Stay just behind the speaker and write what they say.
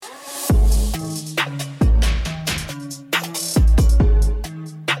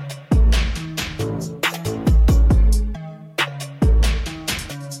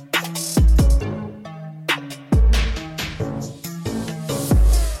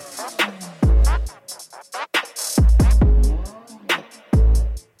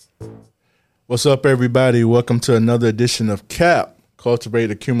What's up, everybody? Welcome to another edition of CAP,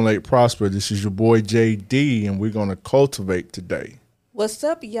 Cultivate, Accumulate, Prosper. This is your boy, JD, and we're going to cultivate today. What's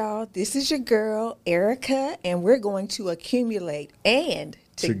up, y'all? This is your girl, Erica, and we're going to accumulate, and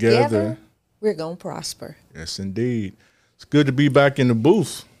together we're going to prosper. Yes, indeed. It's good to be back in the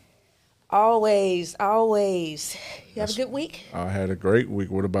booth. Always, always. You have a good week? I had a great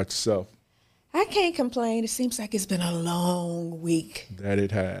week. What about yourself? I can't complain. It seems like it's been a long week. That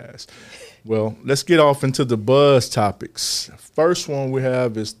it has. Well, let's get off into the buzz topics. First one we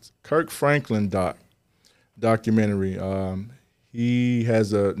have is Kirk Franklin documentary. He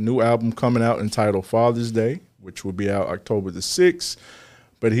has a new album coming out entitled Father's Day, which will be out October the 6th.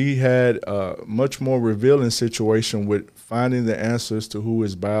 But he had a much more revealing situation with finding the answers to who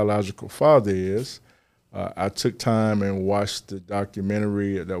his biological father is. I took time and watched the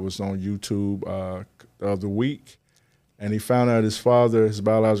documentary that was on YouTube the other week. And he found out his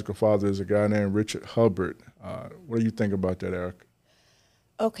biological father, is a guy named Richard Hubbard. What do you think about that, Eric?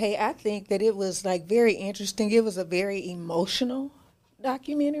 Okay, I think that it was very interesting. It was a very emotional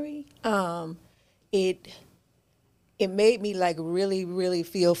documentary. It made me really, really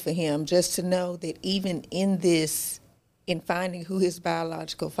feel for him, just to know that even in finding who his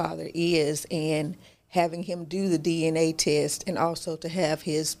biological father is and having him do the DNA test, and also to have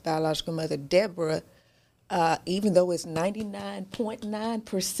his biological mother, Deborah, even though it's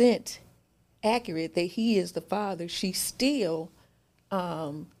 99.9% accurate that he is the father, she still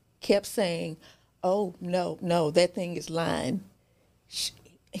kept saying, oh, no, that thing is lying.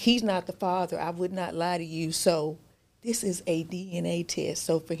 He's not the father. I would not lie to you. So this is a DNA test.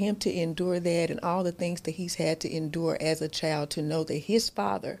 So for him to endure that and all the things that he's had to endure as a child, to know that his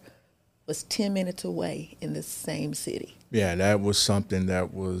father was 10 minutes away in the same city. Yeah, that was something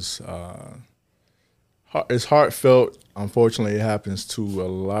that was... it's heartfelt. Unfortunately, it happens to a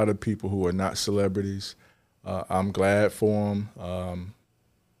lot of people who are not celebrities. I'm glad for him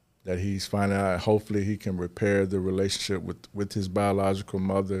that he's finding out. Hopefully, he can repair the relationship with his biological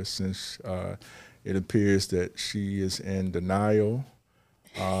mother, since it appears that she is in denial.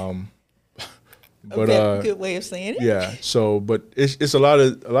 But good way of saying it. Yeah. So, but it's a lot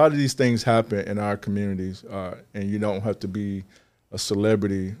of these things happen in our communities, and you don't have to be a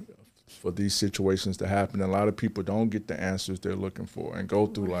celebrity for these situations to happen. A lot of people don't get the answers they're looking for and go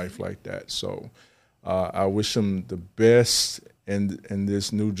through life like that. So I wish him the best in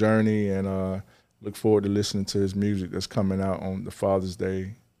this new journey, and look forward to listening to his music that's coming out on the Father's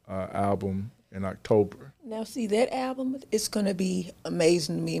Day album in October. Now, see, that album is going to be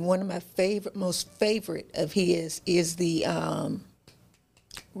amazing to me. One of my most favorite of his is the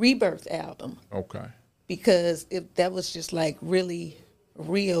Rebirth album. Okay. Because that was just really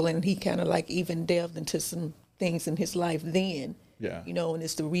real, and he kind of even delved into some things in his life then. Yeah. And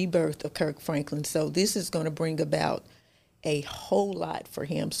it's the rebirth of Kirk Franklin. So this is going to bring about a whole lot for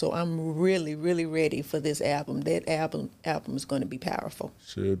him. So I'm really, really ready for this album. That album is going to be powerful.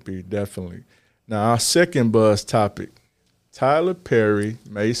 Should be, definitely. Now, our second buzz topic, Tyler Perry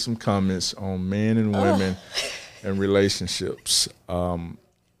made some comments on men and women and relationships.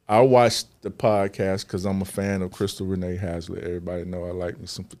 I watched the podcast because I'm a fan of Crystal Renee Hazlitt. Everybody know I like me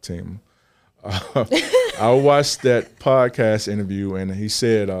some Fatima. I watched that podcast interview, and he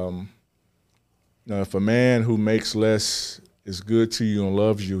said, if a man who makes less is good to you and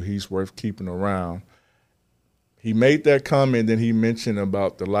loves you, he's worth keeping around. He made that comment, then he mentioned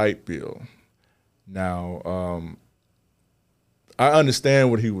about the light bill. Now, I understand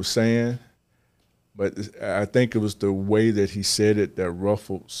what he was saying, but I think it was the way that he said it that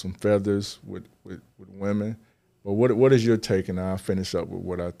ruffled some feathers with women. But what is your take? And I'll finish up with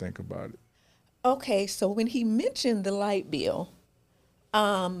what I think about it. Okay, so when he mentioned the light bill,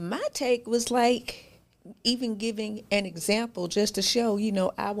 my take was even giving an example just to show,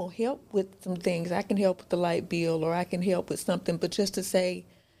 I will help with some things. I can help with the light bill, or I can help with something, but just to say,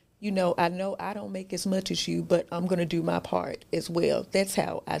 I know I don't make as much as you, but I'm going to do my part as well. That's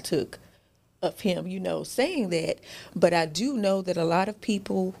how I took of him, saying that. But I do know that a lot of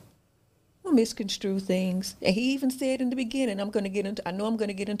people will misconstrue things. And he even said in the beginning, I know I'm going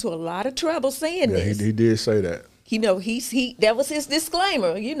to get into a lot of trouble saying this. He did say that. That was his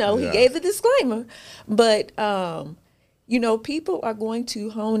disclaimer. He gave the disclaimer. But, people are going to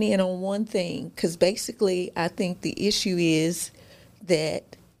hone in on one thing, because basically I think the issue is that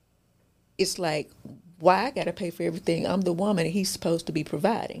it's why I got to pay for everything? I'm the woman, and he's supposed to be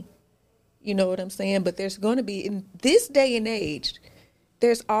providing. You know what I'm saying? But there's going to be, in this day and age,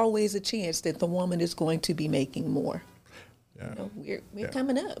 there's always a chance that the woman is going to be making more. Yeah. We're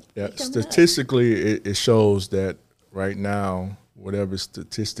coming up. Yeah. Statistically, it shows that right now whatever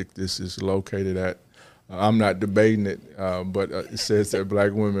statistic this is located at. I'm not debating it, but it says that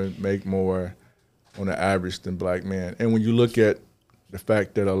black women make more on the average than black men. And when you look at the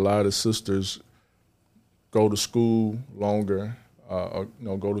fact that a lot of sisters go to school longer, or,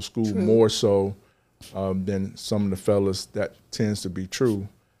 go to school more so than some of the fellas, that tends to be true.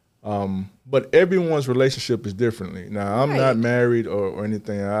 But everyone's relationship is differently. Now, I'm not married or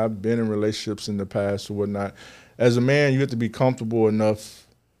anything. I've been in relationships in the past or whatnot. As a man, you have to be comfortable enough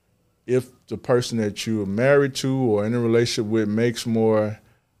if the person that you are married to or in a relationship with makes more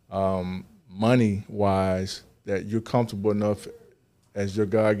money-wise, that you're comfortable enough as your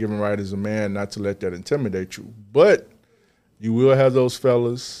God-given right as a man not to let that intimidate you. But you will have those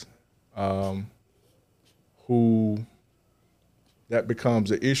fellas who that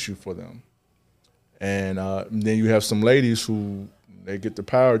becomes an issue for them. And then you have some ladies who they get the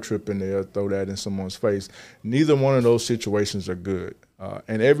power trip and they'll throw that in someone's face. Neither one of those situations are good.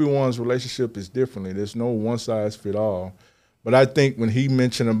 And everyone's relationship is differently. There's no one size fit all. But I think when he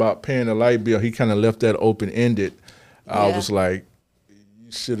mentioned about paying the light bill, he kind of left that open-ended. I was like,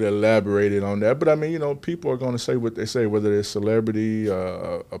 you should have elaborated on that. But I mean, people are going to say what they say, whether they're a celebrity,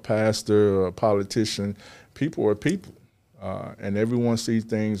 a pastor, or a politician. People are people. And everyone sees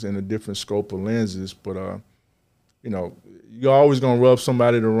things in a different scope of lenses. But, you're always going to rub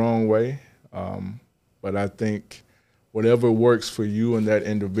somebody the wrong way. But I think whatever works for you and that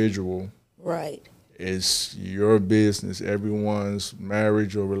individual is your business. Everyone's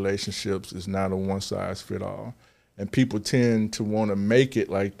marriage or relationships is not a one-size-fit-all. And people tend to want to make it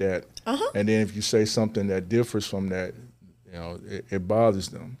like that. And then if you say something that differs from that, it bothers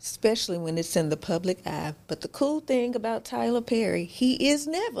them. Especially when it's in the public eye. But the cool thing about Tyler Perry, he is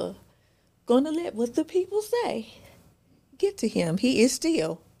never going to let what the people say get to him. He is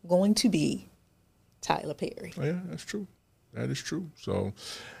still going to be Tyler Perry. Oh, yeah, that's true. That is true. So,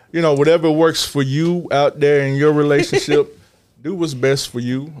 whatever works for you out there in your relationship, do what's best for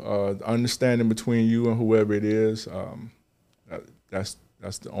you. Understanding between you and whoever it is, that's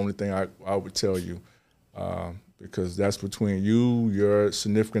the only thing I would tell you. Because that's between you, your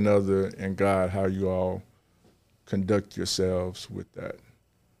significant other, and God, how you all conduct yourselves with that.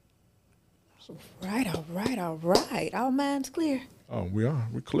 All right. Our minds clear. Oh, we are.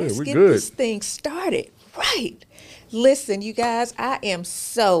 We're clear. Let's We're get good. this thing started. Right. Listen, you guys, I am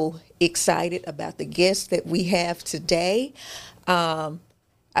so excited about the guests that we have today. I've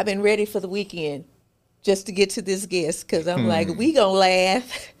been ready for the weekend just to get to this guest because I'm like, we gonna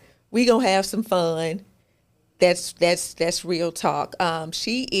laugh, we gonna have some fun. That's real talk.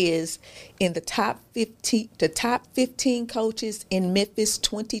 She is in the top 15 coaches in Memphis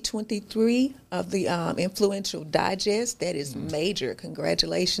 2023 of the Influential Digest. That is major.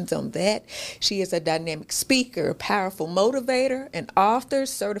 Congratulations on that. She is a dynamic speaker, powerful motivator, an author,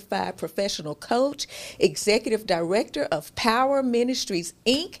 certified professional coach, executive director of Power Ministries,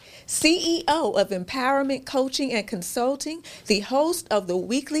 Inc., CEO of Empowerment Coaching and Consulting, the host of the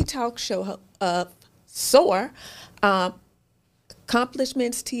weekly talk show SOAR,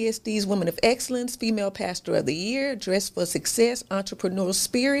 Accomplishments, TSD's Women of Excellence, Female Pastor of the Year, Dress for Success, Entrepreneurial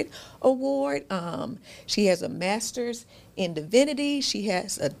Spirit Award. She has a master's in divinity. She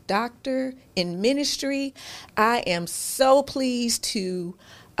has a doctor in ministry. I am so pleased to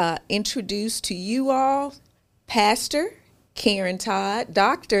introduce to you all Pastor Karren Todd,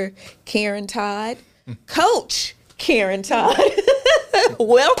 Dr. Karren Todd, Coach Karren Todd.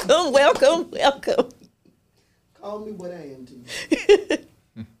 Welcome. Call me what I am to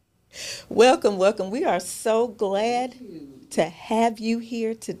you. Welcome. We are so glad to have you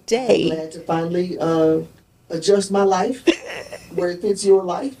here today. I'm glad to finally adjust my life where it fits your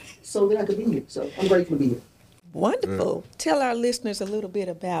life so that I could be here. So I'm grateful to be here. Wonderful. Tell our listeners a little bit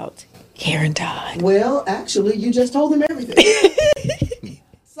about Karren Todd. Well, actually, you just told them everything.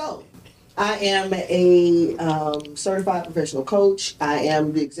 So I am a certified professional coach. I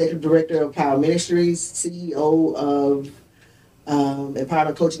am the executive director of Power Ministries, CEO of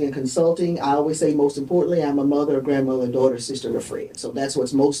Empowerment Coaching and Consulting. I always say, most importantly, I'm a mother, a grandmother, a daughter, a sister, and a friend. So that's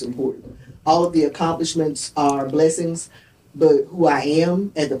what's most important. All of the accomplishments are blessings, but who I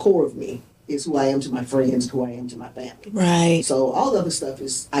am at the core of me is who I am to my friends, who I am to my family. Right. So all the other stuff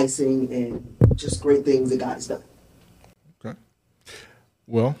is icing and just great things that God has done. Okay.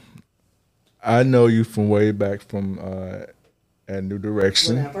 Well, I know you from way back from at New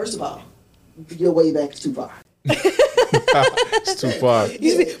Direction. Well, now, first of all, your way back is too far. It's too far.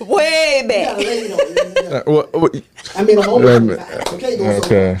 You see, way back. I mean, a moment.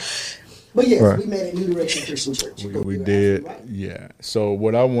 Okay. But yes, Right. we met at New Direction Christian Church. We You're did. absolutely right. Yeah. So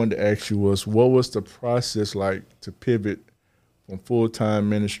what I wanted to ask you was, what was the process like to pivot from full-time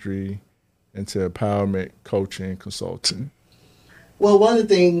ministry into empowerment, coaching, consulting? Well, one of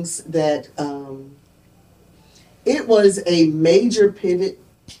the things that it was a major pivot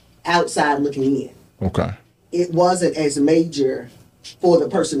outside looking in. Okay. It wasn't as major for the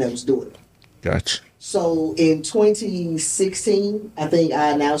person that was doing it. Gotcha. So in 2016, I think I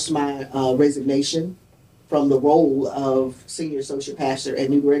announced my resignation from the role of senior associate pastor at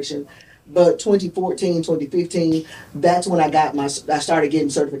New Direction. But 2014, 2015, that's when I started getting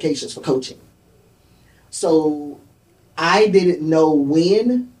certifications for coaching. So I didn't know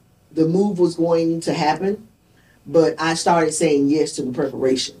when the move was going to happen, but I started saying yes to the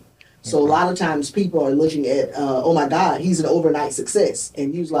preparation. So a lot of times people are looking at, oh my God, he's an overnight success.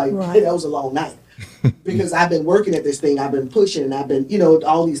 And he was like, Right. hey, that was a long night. Because I've been working at this thing, I've been pushing, and I've been,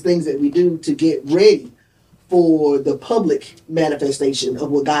 all these things that we do to get ready for the public manifestation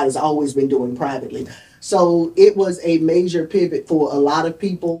of what God has always been doing privately. So it was a major pivot for a lot of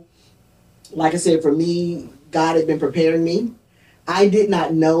people. Like I said, for me, God had been preparing me. I did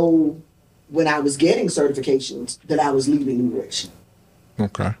not know when I was getting certifications that I was leaving New Direction.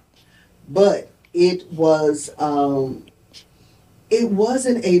 Okay. But it wasn't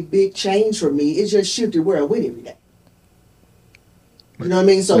a big change for me. It just shifted where I went every day. You know what I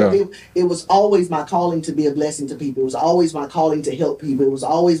mean? So Yeah. it was always my calling to be a blessing to people. It was always my calling to help people. It was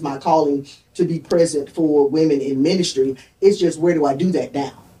always my calling to be present for women in ministry. It's just, where do I do that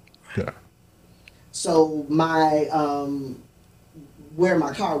now? Yeah. So my where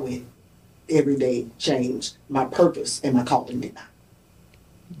my car went every day changed. My purpose and my calling did not.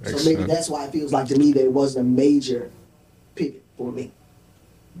 Makes So maybe sense. that's why it feels like to me that it wasn't a major pivot for me.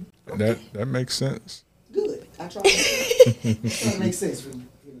 That makes sense. Good. I try to make sense from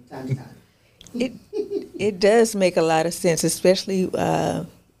time to time. It does make a lot of sense, especially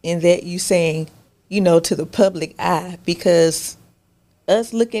in that you saying, to the public eye, because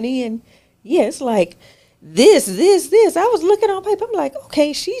us looking in, it's like this. I was looking on paper. I'm like,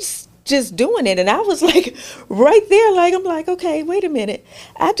 okay, she's just doing it. And I was like, right there, like, I'm like, okay, wait a minute.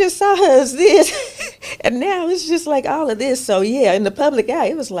 I just saw her as this. And now it's just like all of this. So, yeah, in the public eye,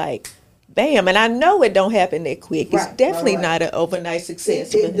 it was like, bam. And I know it don't happen that quick. It's definitely not an overnight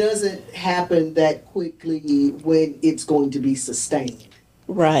success. It doesn't happen that quickly when it's going to be sustained.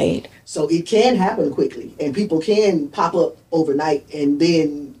 Right. So it can happen quickly, and people can pop up overnight, and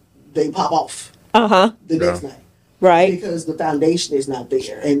then they pop off the next night. Right. Because the foundation is not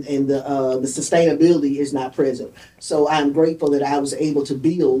there, and the sustainability is not present. So I'm grateful that I was able to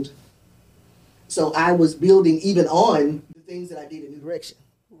build. So I was building even on the things that I did in New Direction.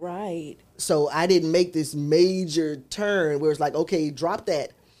 Right. So I didn't make this major turn where it's like, okay, drop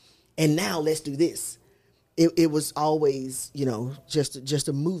that, and now let's do this. It was always, just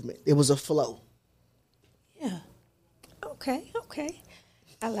a movement. It was a flow. Yeah. Okay.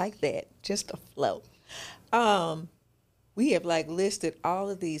 I like that. Just a flow. We have listed all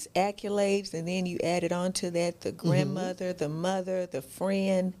of these accolades, and then you added on to that the grandmother, the mother, the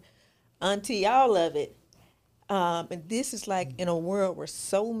friend, auntie, all of it. And this is in a world where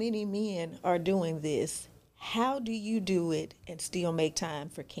so many men are doing this. How do you do it and still make time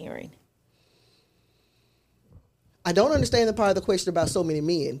for Karren? I don't understand the part of the question about so many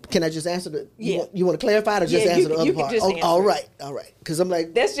men. Can I just answer the? Yeah. You want to clarify it or just answer the other part? Just answer all it. right. Because I'm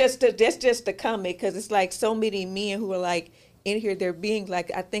like, that's just a comment, because it's so many men who are in here. They're being I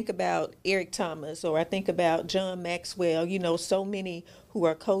think about Eric Thomas, or I think about John Maxwell. So many who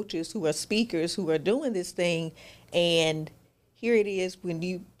are coaches, who are speakers, who are doing this thing, and here it is when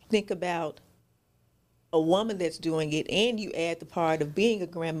you think about a woman that's doing it, and you add the part of being a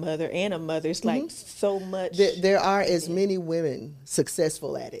grandmother and a mother. It's so much. There are as many women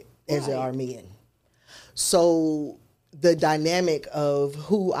successful at it as there are men. So the dynamic of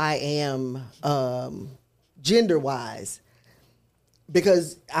who I am gender-wise,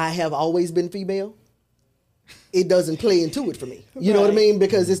 because I have always been female, it doesn't play into it for me. You know what I mean?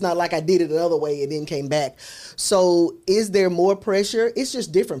 Because it's not like I did it another way and then came back. So is there more pressure? It's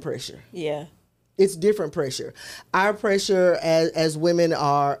just different pressure. Yeah. It's different pressure. Our pressure as women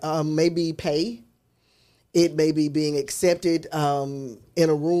are maybe pay. It may be being accepted in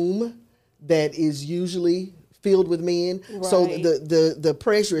a room that is usually filled with men. Right. So the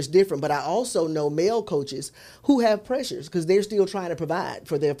pressure is different. But I also know male coaches who have pressures because they're still trying to provide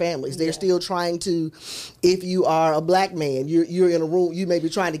for their families. They're still trying to, if you are a black man, you're in a room, you may be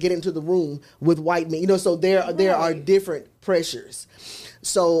trying to get into the room with white men. So there are different pressures.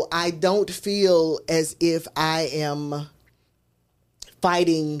 So I don't feel as if I am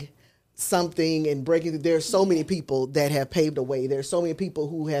fighting something and breaking. There's so many people that have paved the way. There's so many people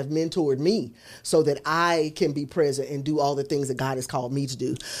who have mentored me so that I can be present and do all the things that God has called me to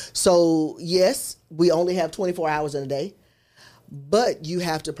do. So yes, we only have 24 hours in a day, but you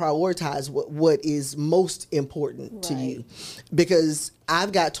have to prioritize what is most important to you, because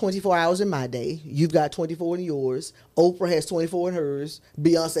I've got 24 hours in my day. You've got 24 in yours. Oprah has 24 in hers.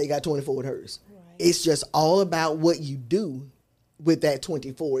 Beyonce got 24 in hers. Right. It's just all about what you do with that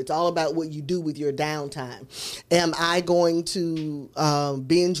 24. It's all about what you do with your downtime. Am I going to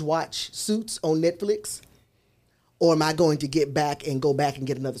binge watch Suits on Netflix? Or am I going to go back and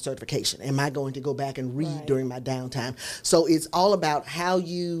get another certification? Am I going to go back and read during my downtime? So it's all about how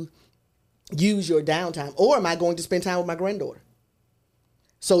you use your downtime. Or am I going to spend time with my granddaughter?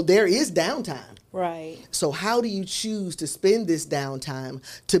 So there is downtime. Right. So how do you choose to spend this downtime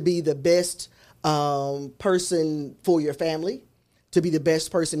to be the best person for your family, to be the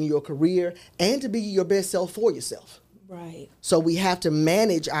best person in your career, and to be your best self for yourself? Right. So we have to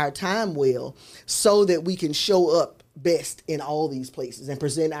manage our time well so that we can show up best in all these places and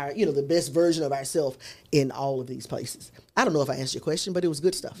present our, the best version of ourselves in all of these places. I don't know if I answered your question, but it was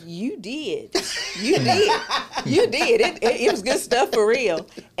good stuff. You did. You did. You did. It was good stuff for real.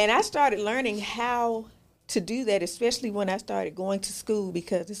 And I started learning how to do that, especially when I started going to school,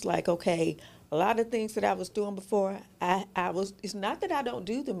 because it's like, okay, a lot of things that I was doing before, it's not that I don't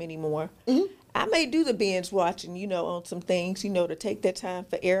do them anymore. Mm-hmm. I may do the binge watching, on some things, to take that time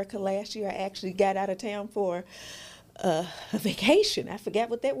for Erica. Last year, I actually got out of town for a vacation. I forgot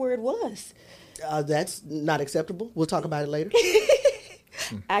what that word was. That's not acceptable. We'll talk about it later.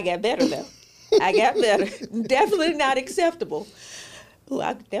 I got better, though. I got better. Definitely not acceptable. Ooh,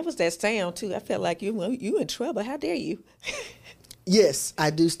 that was that sound, too. I felt like you in trouble. How dare you? Yes, I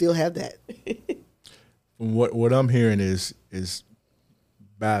do still have that. What I'm hearing is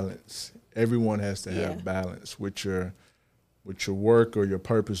balance. Everyone has to have balance with your work or your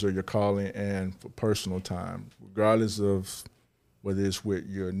purpose or your calling, and for personal time, regardless of whether it's with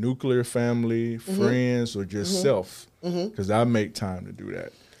your nuclear family, friends, or just self. Because I make time to do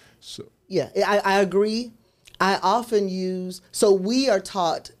that. So yeah, I agree. I often so we are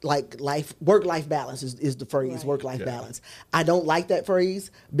taught like work-life balance is the phrase, right. Work-life balance. I don't like that phrase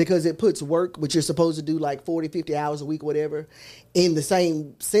because it puts work, which you're supposed to do like 40, 50 hours a week, whatever, in the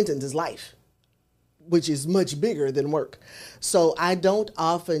same sentence as life, which is much bigger than work. So I don't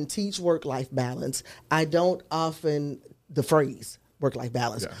often teach work-life balance. I don't often the phrase work-life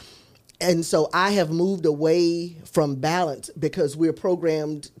balance. Yeah. And so I have moved away from balance because we're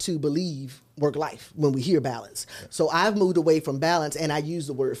programmed to believe work-life when we hear balance. So I've moved away from balance and I use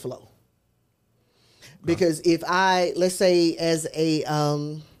the word flow. Because if let's say as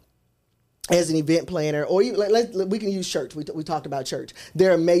an event planner, or even, we can use church. We talked about church.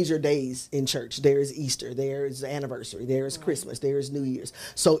 There are major days in church. There's Easter. There's anniversary. There's Christmas. There's New Year's.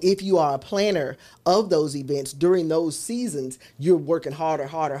 So if you are a planner of those events during those seasons, you're working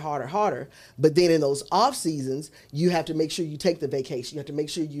harder. But then in those off seasons, you have to make sure you take the vacation. You have to make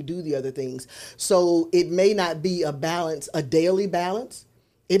sure you do the other things. So it may not be a daily balance.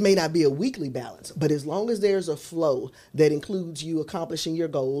 It may not be a weekly balance, but as long as there's a flow that includes you accomplishing your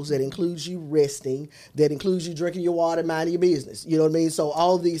goals, that includes you resting, that includes you drinking your water, minding your business, you know what I mean? So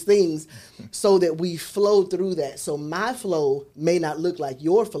all these things so that we flow through that. So my flow may not look like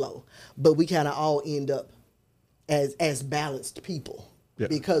your flow, but we kind of all end up as balanced people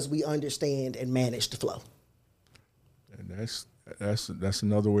because we understand and manage the flow. And that's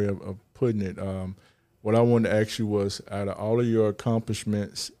another way of putting it. What I wanted to ask you was, out of all of your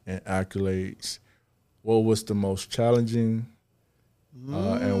accomplishments and accolades, what was the most challenging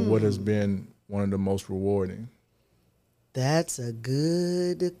and what has been one of the most rewarding? That's a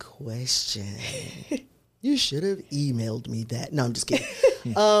good question. You should have emailed me that. No, I'm just kidding.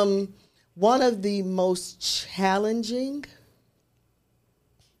 One of the most challenging,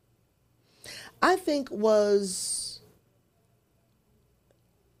 I think, was...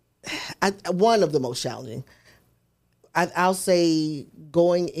 one of the most challenging, I'll say,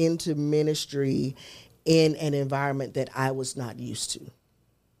 going into ministry in an environment that I was not used to.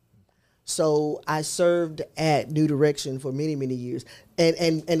 So I served at New Direction for many, many years.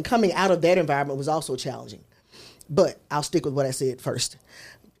 And coming out of that environment was also challenging. But I'll stick with what I said first.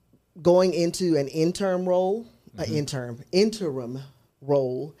 Going into an interim role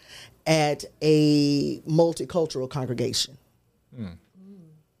at a multicultural congregation. Mm.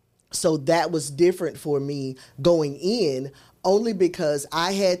 So that was different for me going in, only because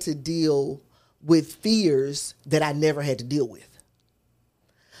I had to deal with fears that I never had to deal with.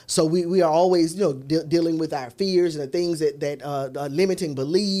 So we are always, dealing with our fears and the things that are limiting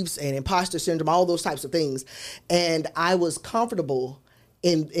beliefs and imposter syndrome, all those types of things. And I was comfortable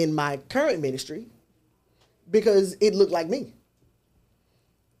in my current ministry because it looked like me.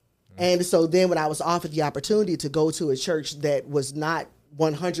 And so then when I was offered the opportunity to go to a church that was not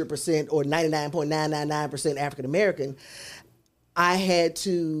 100% or 99.999% African American, I had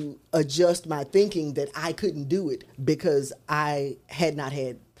to adjust my thinking that I couldn't do it because I had not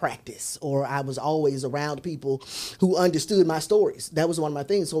had practice, or I was always around people who understood my stories. That was one of my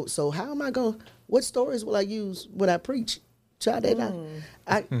things. So how am I what stories will I use when I preach? Child,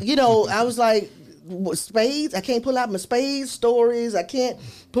 I was like, spades. I can't pull out my spades stories. I can't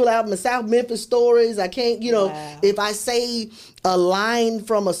pull out my South Memphis stories. I can't, Wow. if I say a line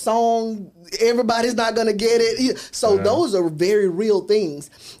from a song, everybody's not going to get it. So those are very real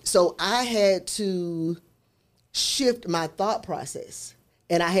things. So I had to shift my thought process,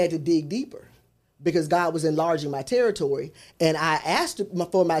 and I had to dig deeper because God was enlarging my territory, and I asked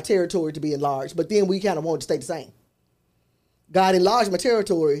for my territory to be enlarged, but then we kind of wanted to stay the same. God enlarged my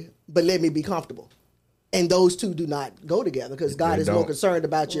territory, but let me be comfortable. And those two do not go together because God is more concerned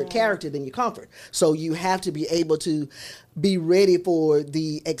about your character than your comfort. So you have to be able to be ready for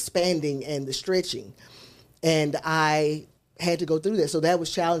the expanding and the stretching. And I had to go through that. So that was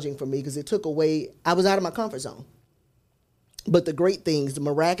challenging for me because it took away, I was out of my comfort zone. But the great things, the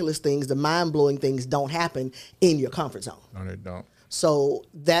miraculous things, the mind-blowing things don't happen in your comfort zone. No, they don't. So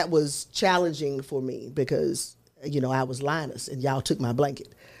that was challenging for me because I was Linus and y'all took my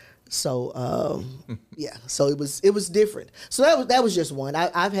blanket. So, so it was different. So that was just one.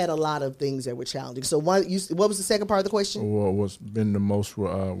 I've had a lot of things that were challenging. So what was the second part of the question? What's been the most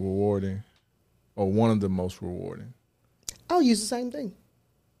rewarding, or one of the most rewarding? I'll use the same thing.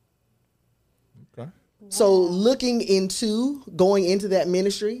 Okay. So going into that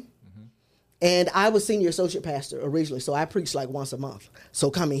ministry, and I was senior associate pastor originally, so I preached like once a month.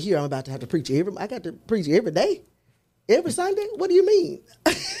 So coming here, I'm about to have to preach I got to preach every day. Every Sunday? What do you mean?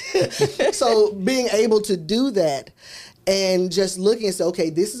 So being able to do that and just looking and say, okay,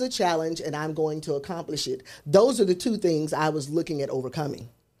 this is a challenge and I'm going to accomplish it. Those are the two things I was looking at overcoming.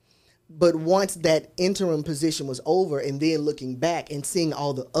 But once that interim position was over and then looking back and seeing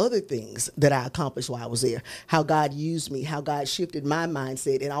all the other things that I accomplished while I was there, how God used me, how God shifted my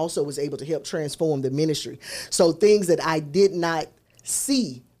mindset and also was able to help transform the ministry. So things that I did not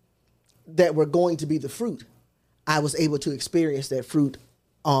see that were going to be the fruit, I was able to experience that fruit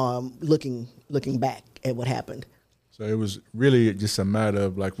looking back at what happened. So it was really just a matter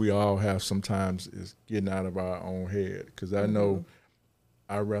of, like we all have sometimes, is getting out of our own head. Because I know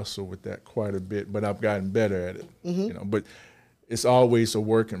I wrestle with that quite a bit, but I've gotten better at it. But it's always a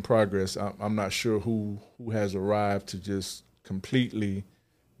work in progress. I'm not sure who has arrived to just completely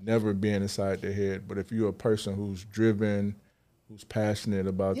never being inside their head. But if you're a person who's driven, who's passionate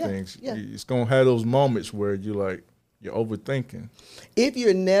about things, it's going to have those moments where you're overthinking. If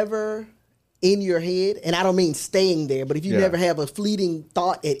you're never in your head, and I don't mean staying there, but if you never have a fleeting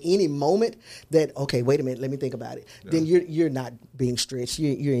thought at any moment that, okay, wait a minute, let me think about it, then you're not being stretched.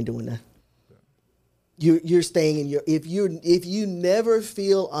 You ain't doing that. You're staying in your, if you never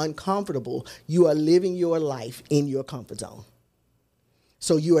feel uncomfortable, you are living your life in your comfort zone.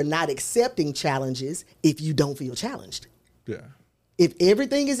 So you are not accepting challenges if you don't feel challenged. Yeah. If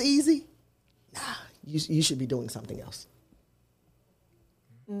everything is easy, you should be doing something else.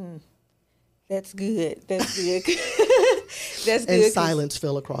 That's good. That's good. That's good. And silence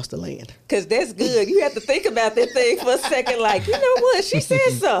fell across the land. Because that's good. You have to think about that thing for a second. Like, you know what? She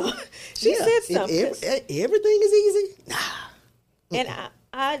said so. She said something. Everything is easy. And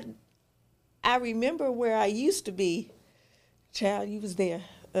I remember where I used to be. Child, you was there.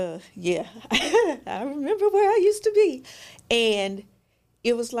 I remember where I used to be. And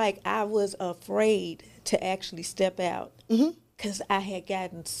it was like I was afraid to actually step out because I had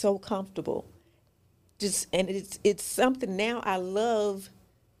gotten so comfortable. And it's something now I love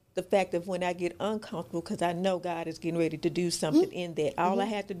the fact that when I get uncomfortable, because I know God is getting ready to do something in that. All I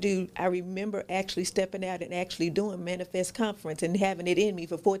had to do, I remember actually stepping out and actually doing Manifest Conference and having it in me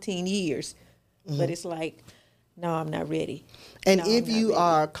for 14 years. But it's like, no, I'm not ready. And if you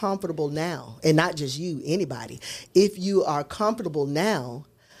are comfortable now, and not just you, anybody, if you are comfortable now,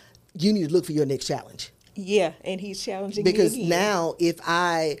 you need to look for your next challenge. Yeah, and he's challenging because me again. Now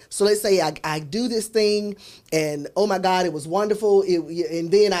so let's say I do this thing and, oh my God, it was wonderful. And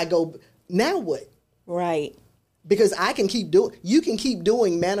then I go, now what? Right. Because you can keep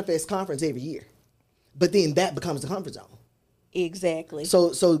doing Manifest Conference every year, but then that becomes the comfort zone. Exactly.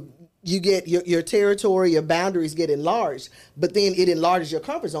 So You get your territory, your boundaries get enlarged, but then it enlarges your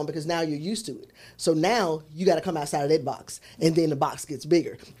comfort zone because now you're used to it. So now you got to come outside of that box, and then the box gets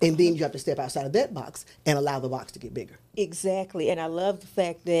bigger. And then you have to step outside of that box and allow the box to get bigger. Exactly. And I love the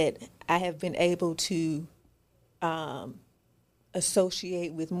fact that I have been able to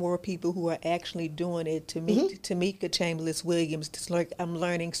associate with more people who are actually doing it. Tamika Chambliss Williams, I'm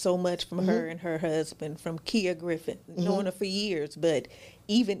learning so much from her and her husband, from Kia Griffin, known her for years, but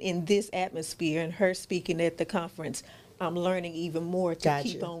even in this atmosphere and her speaking at the conference, I'm learning even more to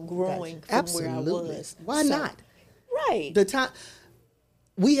keep on growing from where I was. Why not? Right. The time,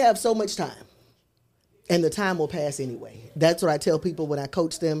 we have so much time. And the time will pass anyway. That's what I tell people when I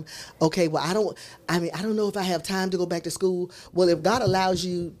coach them. Okay, well, I don't know if I have time to go back to school. Well, if God allows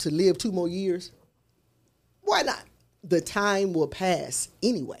you to live 2 more years, why not? The time will pass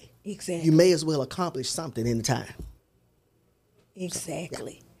anyway. Exactly. You may as well accomplish something in the time.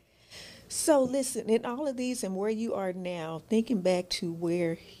 Exactly. Yeah. So listen, in all of these and where you are now, thinking back to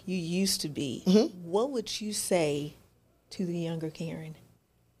where you used to be, what would you say to the younger Karren?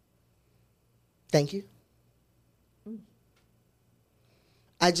 Thank you.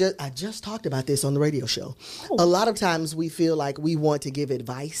 I just talked about this on the radio show. Oh. A lot of times we feel like we want to give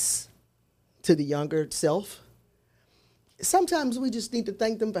advice to the younger self. Sometimes we just need to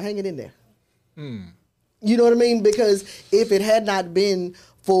thank them for hanging in there. You know what I mean? Because if it had not been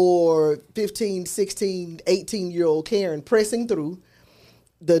for 15, 16, 18-year-old Karren pressing through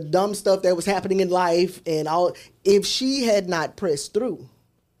the dumb stuff that was happening in life and all, if she had not pressed through,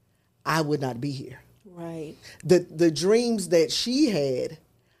 I would not be here. Right. The dreams that she had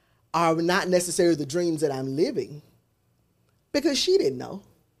are not necessarily the dreams that I'm living because she didn't know.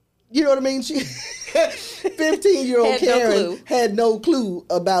 You know what I mean? She 15-year-old Karren had no clue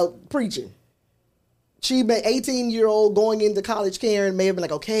about preaching. She made 18-year-old going into college Karren may have been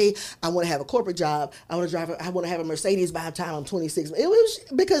like, okay, I want to have a corporate job. I want to have a Mercedes by the time I'm 26. It was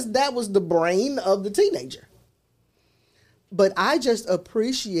because that was the brain of the teenager. But I just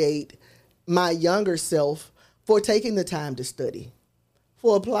appreciate my younger self for taking the time to study,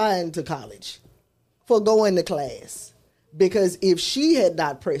 for applying to college, for going to class. Because if she had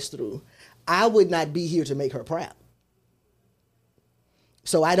not pressed through, I would not be here to make her proud.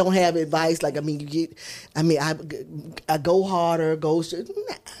 So I don't have advice like, I go harder,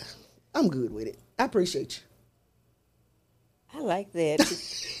 nah, I'm good with it. I appreciate you. I like that.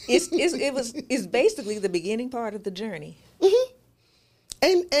 It's basically the beginning part of the journey.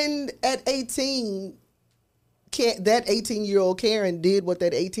 And at 18, that 18-year-old Karren did what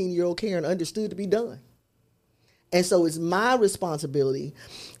that 18-year-old Karren understood to be done. And so it's my responsibility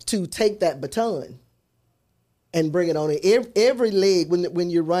to take that baton and bring it on. Every leg, when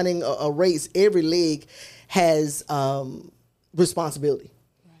you're running a race, every leg has responsibility.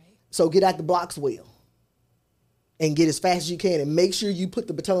 Right. So get out the blocks well and get as fast as you can and make sure you put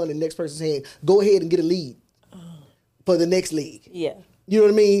the baton in the next person's hand. Go ahead and get a lead for the next leg. Yeah. You know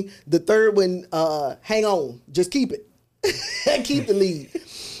what I mean? The third one, hang on, just keep it. Keep the lead.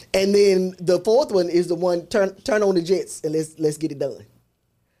 And then the fourth one is the one, turn on the jets and let's get it done.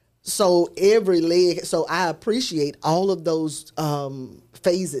 So every leg, so I appreciate all of those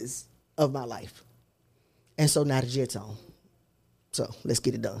phases of my life. And so now the jet's on. So let's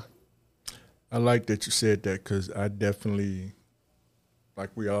get it done. I like that you said that because I definitely, like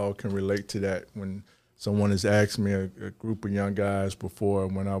we all can relate to that when someone has asked me, a group of young guys before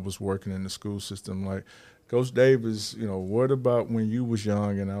when I was working in the school system, like, Coach Davis, what about when you was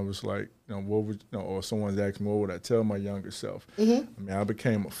young? And I was like, what would, or someone's asked me, what would I tell my younger self? Mm-hmm. I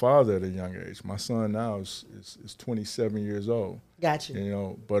became a father at a young age. My son now is 27 years old. Gotcha.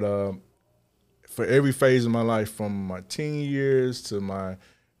 But for every phase of my life, from my teen years to my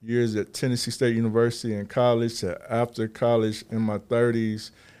years at Tennessee State University and college to after college in my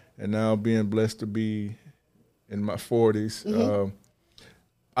 30s, and now being blessed to be in my 40s, mm-hmm.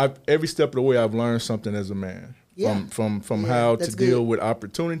 Every step of the way, I've learned something as a man. Yeah. From how to deal with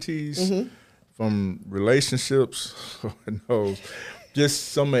opportunities, mm-hmm. from relationships,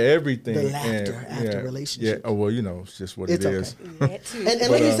 just some of everything. The laughter after relationships. Yeah. Oh, well, it's just what it is. Okay.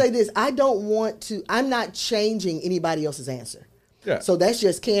 and let me say this: I'm not changing anybody else's answer. Yeah. So that's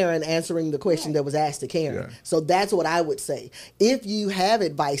just Karren answering the question that was asked to Karren. Yeah. So that's what I would say. If you have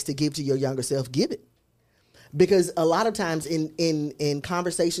advice to give to your younger self, give it. Because a lot of times in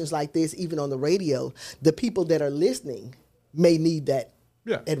conversations like this, even on the radio, the people that are listening may need that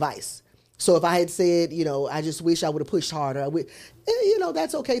advice. So if I had said, I just wish I would have pushed harder,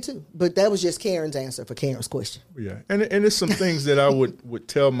 that's okay too. But that was just Karen's answer for Karen's question. Yeah, and it's some things that I would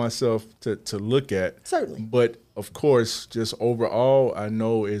tell myself to look at. Certainly. But of course, just overall, I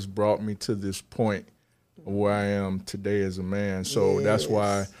know it's brought me to this point where I am today as a man. So that's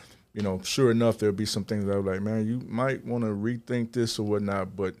why, sure enough, there'll be some things that I'm like, man, you might want to rethink this or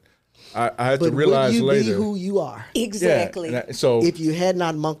whatnot. But I had to realize would you later be who you are. Exactly. Yeah, so if you had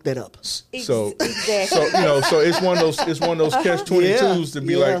not monked that up. So exactly. so it's one of those catch-22s to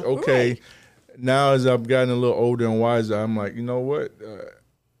be like, okay, right. Now as I've gotten a little older and wiser, I'm like, you know what?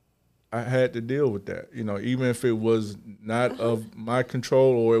 I had to deal with that. Even if it was not of my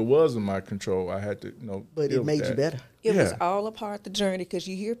control or it was in my control, I had to, But deal it made with you that. better. It was all a part of the journey, because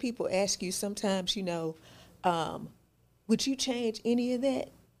you hear people ask you sometimes, would you change any of that?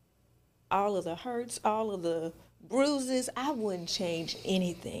 All of the hurts, all of the bruises, I wouldn't change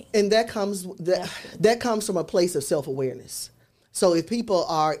anything. And that comes from a place of self-awareness. So if people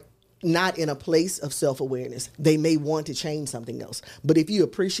are not in a place of self-awareness, they may want to change something else. But if you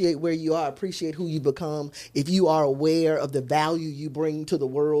appreciate where you are, appreciate who you become, if you are aware of the value you bring to the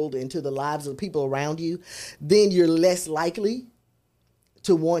world and to the lives of the people around you, then you're less likely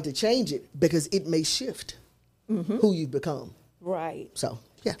to want to change it, because it may shift who you've become. Right. So,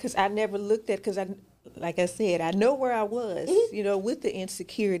 yeah. Because I never looked at, like I said, I know where I was, with the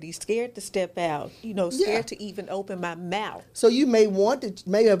insecurity, scared to step out, scared to even open my mouth. So you may have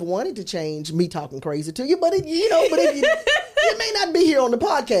wanted to change me talking crazy to you, but if you may not be here on the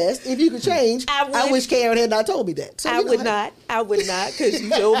podcast. If you could change, I wish Karren had not told me that. So, I would not, because you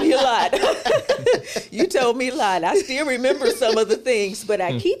told me a lot. You told me a lot. I still remember some of the things, but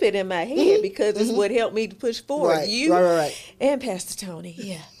I keep it in my head because it's what helped me to push forward. Right. And Pastor Tony,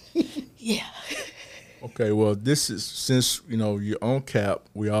 yeah. Okay, well, this is, since, you're on CAP,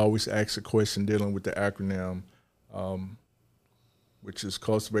 we always ask a question dealing with the acronym, which is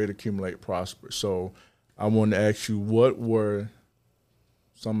Cultivate, Accumulate, Prosper. So I want to ask you, what were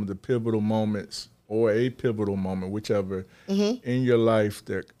some of the pivotal moments, or a pivotal moment, whichever, in your life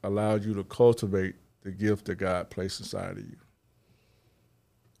that allowed you to cultivate the gift that God placed inside of you?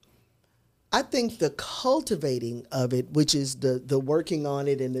 I think the cultivating of it, which is the working on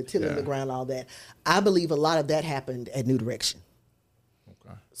it and the tilling the ground, all that, I believe a lot of that happened at New Direction.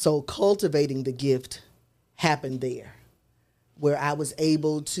 Okay. So cultivating the gift happened there, where I was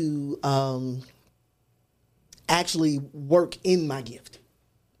able to actually work in my gift.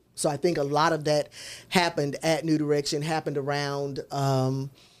 So I think a lot of that happened at New Direction, happened around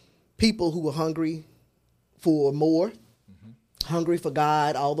people who were hungry for more, hungry for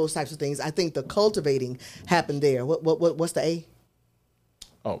God, all those types of things. I think the cultivating happened there. What's the A?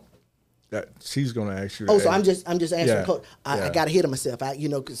 Oh, she's gonna ask you. So I'm just answering. I got ahead of myself.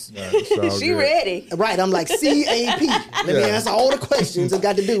 Because she ready. Right. I'm like CAP. Let me answer all the questions that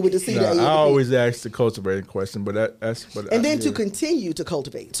got to do with the C. I always ask the cultivating question, but that's. To continue to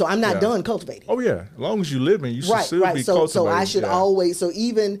cultivate. So I'm not done cultivating. Oh yeah, as long as you living, you should still be cultivating. So I should always. So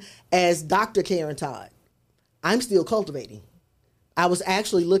even as Dr. Karren Todd, I'm still cultivating. I was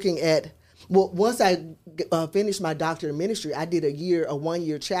actually looking at, once I finished my doctorate in ministry, I did a 1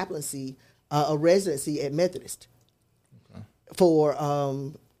 year chaplaincy, a residency at Methodist for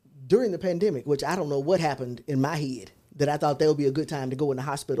during the pandemic, which I don't know what happened in my head that I thought that would be a good time to go in the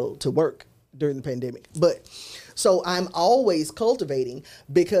hospital to work during the pandemic. But so I'm always cultivating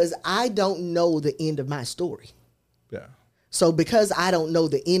because I don't know the end of my story. Yeah. So because I don't know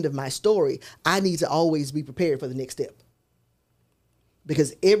the end of my story, I need to always be prepared for the next step.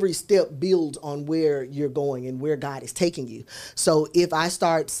 Because every step builds on where you're going and where God is taking you. So if I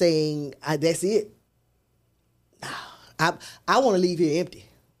start saying, that's it, I want to leave here empty.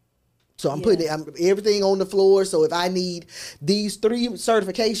 So I'm putting everything on the floor. So if I need these 3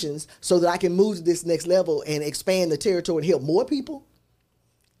 certifications so that I can move to this next level and expand the territory and help more people,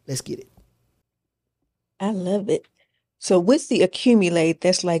 let's get it. I love it. So with the accumulate,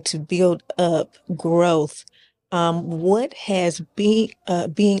 that's like to build up growth. What has being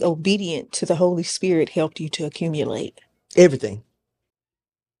obedient to the Holy Spirit helped you to accumulate? Everything.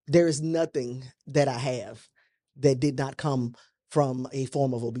 There is nothing that I have that did not come from a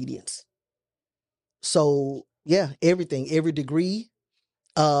form of obedience. So everything, every degree,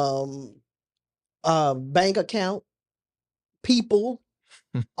 bank account, people,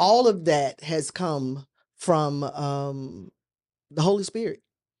 all of that has come from the Holy Spirit.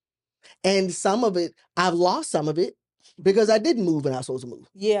 And some of it, I've lost some of it because I didn't move when I was supposed to move.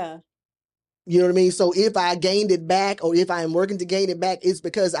 Yeah. You know what I mean? So if I gained it back or if I am working to gain it back, it's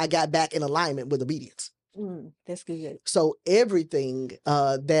because I got back in alignment with obedience. That's good. So everything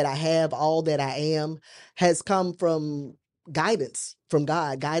that I have, all that I am, has come from guidance from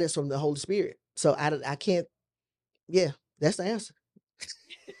God, guidance from the Holy Spirit. So I can't. Yeah, that's the answer.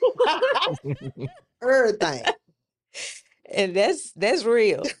 Everything. And that's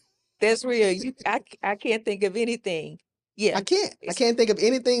real. That's real. I can't think of anything. I Yeah. can't. I It's can't think of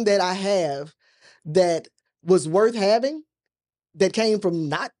anything that I have that was worth having that came from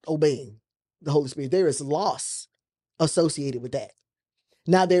not obeying the Holy Spirit. There is loss associated with that.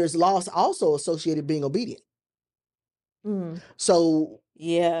 Now, there's loss also associated being obedient. So,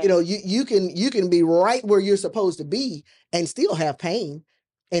 yeah. you can be right where you're supposed to be and still have pain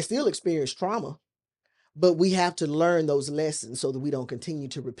and still experience trauma. But we have to learn those lessons so that we don't continue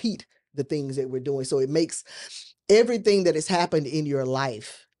to repeat the things that we're doing. So it makes everything that has happened in your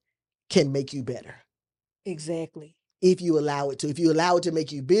life can make you better. Exactly. If you allow it to. If you allow it to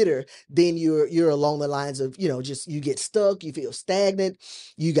make you bitter, then you're along the lines of, just you get stuck, you feel stagnant,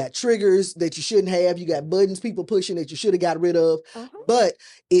 you got triggers that you shouldn't have, you got buttons people pushing that you should have got rid of. But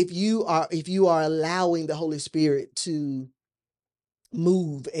if you are allowing the Holy Spirit to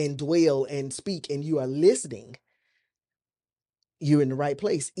move and dwell and speak, and you are listening, you're in the right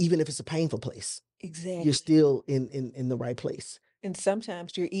place, even if it's a painful place. Exactly. You're still in the right place. And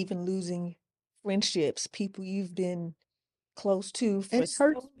sometimes you're even losing friendships, people you've been close to for And it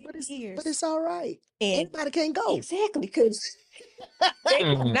hurts, so many years. but it's all right. And Anybody can't go. exactly, because they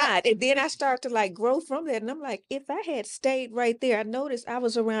were not. And then I start to like grow from that. And I'm like, if I had stayed right there, I noticed I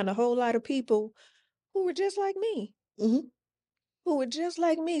was around a whole lot of people who were just like me. Mhm. Who were just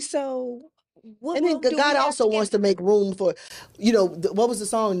like me. So what And then room do we God have also to wants get? to make room for, what was the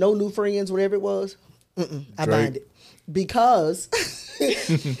song? No New Friends, whatever it was. I bind it. Because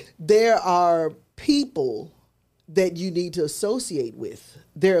there are people that you need to associate with.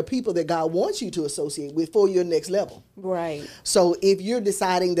 There are people that God wants you to associate with for your next level. Right. So if you're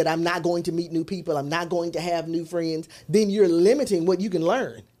deciding that I'm not going to meet new people, I'm not going to have new friends, then you're limiting what you can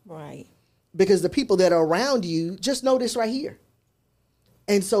learn. Right. Because the people that are around you, just know this right here.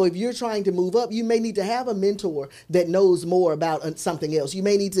 And so if you're trying to move up, you may need to have a mentor that knows more about something else. You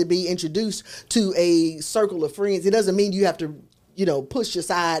may need to be introduced to a circle of friends. It doesn't mean you have to, push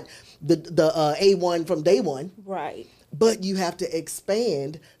aside the A1 from day one. Right. But you have to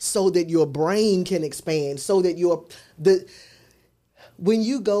expand so that your brain can expand, so that when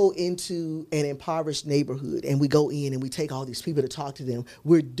you go into an impoverished neighborhood and we go in and we take all these people to talk to them,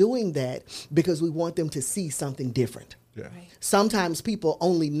 we're doing that because we want them to see something different. Yeah. Right. Sometimes people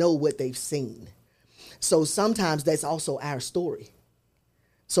only know what they've seen. So sometimes that's also our story.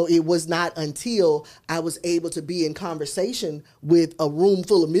 So it was not until I was able to be in conversation with a room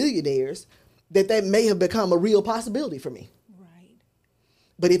full of millionaires that may have become a real possibility for me. Right.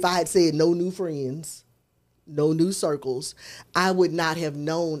 But if I had said no new friends, no new circles, I would not have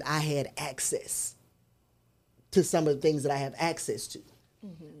known I had access to some of the things that I have access to.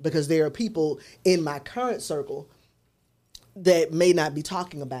 Because there are people in my current circle that may not be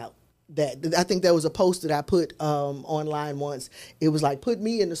talking about that. I think there was a post that I put online once. It was like, put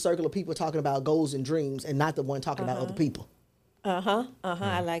me in the circle of people talking about goals and dreams and not the one talking about other people.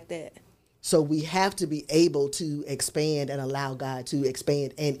 I like that. So we have to be able to expand and allow God to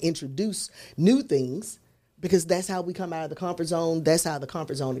expand and introduce new things, because that's how we come out of the comfort zone. That's how the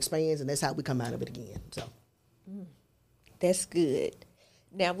comfort zone expands, and that's how we come out of it again. So That's good.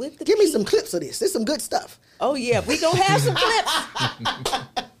 Now with the give me some clips of this. There's some good stuff. Oh yeah, we gonna have some clips.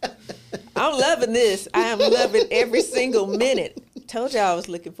 I'm loving this. I am loving every single minute. Told y'all I was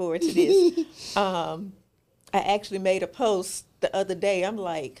looking forward to this. I actually made a post the other day. I'm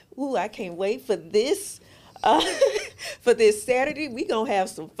like, ooh, I can't wait for this. For this Saturday, we gonna have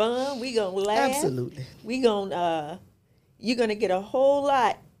some fun. We gonna laugh. Absolutely. We gonna you're gonna get a whole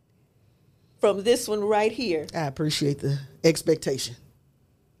lot from this one right here. I appreciate the expectation.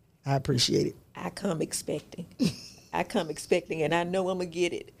 I appreciate it. I come expecting. And I know I'm going to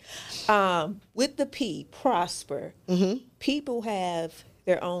get it. With the P, prosper, people have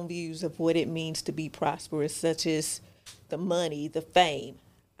their own views of what it means to be prosperous, such as the money, the fame.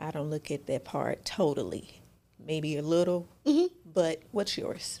 I don't look at that part totally. Maybe a little, but what's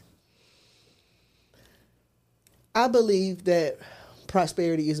yours? I believe that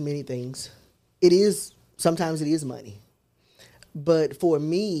prosperity is many things. Sometimes it is money. But for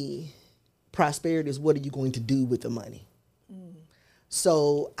me, prosperity is, what are you going to do with the money?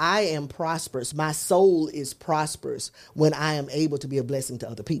 So I am prosperous. My soul is prosperous when I am able to be a blessing to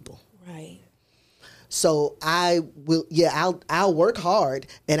other people. Right. So I'll work hard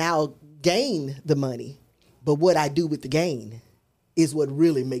and I'll gain the money. But what I do with the gain is what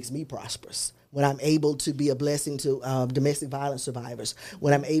really makes me prosperous. when I'm able to be a blessing to domestic violence survivors,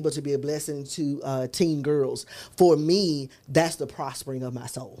 when I'm able to be a blessing to teen girls, for me, that's the prospering of my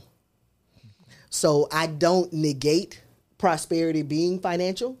soul. So I don't negate prosperity being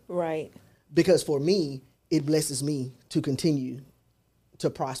financial. Right. Because for me, it blesses me to continue to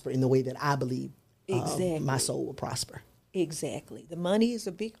prosper in the way that I believe my soul will prosper. Exactly. The money is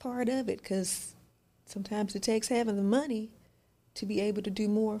a big part of it, because sometimes it takes having the money to be able to do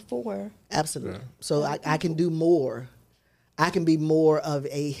more for. Absolutely. Yeah. So I can do more. I can be more of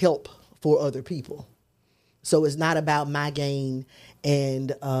a help for other people. So it's not about my gain, and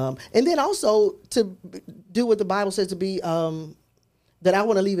then also to do what the Bible says to be, that I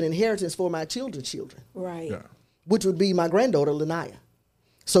want to leave an inheritance for my children's children. Right. Yeah. Which would be my granddaughter, Lanaya.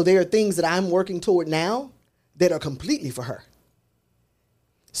 So there are things that I'm working toward now that are completely for her.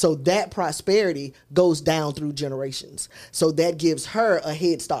 So that prosperity goes down through generations. So that gives her a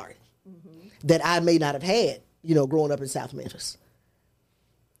head start that I may not have had, growing up in South Memphis.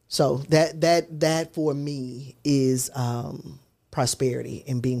 So that for me is prosperity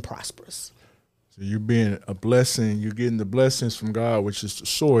and being prosperous. So you being a blessing, you're getting the blessings from God, which is the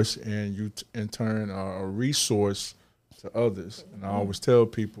source, and you in turn are a resource to others. And I always tell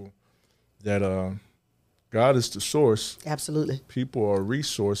people that God is the source. Absolutely. People are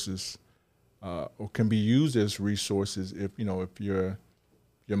resources, or can be used as resources if your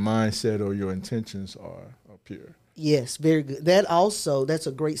mindset or your intentions are pure. Yes, very good. That's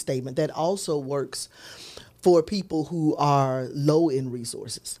a great statement. That also works for people who are low in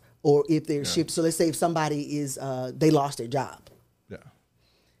resources, or if they're shifted. So let's say if somebody is, they lost their job. Yeah.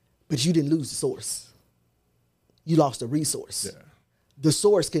 But you didn't lose the source. You lost a resource. Yeah. The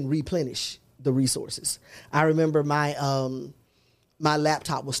source can replenish the resources. I remember my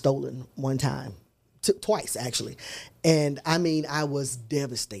laptop was stolen one time, twice actually. And I mean, I was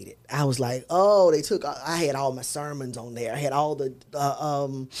devastated. I was like, oh, I had all my sermons on there. I had all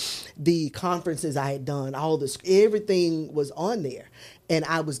the conferences I had done, everything was on there. And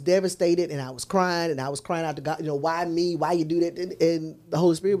I was devastated, and I was crying out to God, why me? Why you do that? And the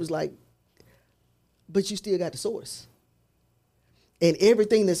Holy Spirit was like, but you still got the source. And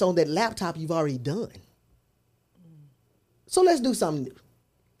everything that's on that laptop, you've already done. So let's do something new.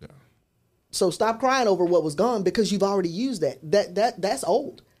 Yeah. So stop crying over what was gone, because you've already used that. That's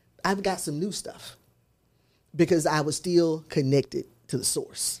old. I've got some new stuff because I was still connected to the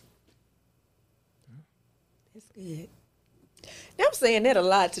source. That's good. Now, I'm saying that a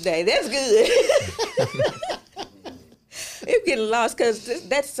lot today. That's good. I'm getting lost, because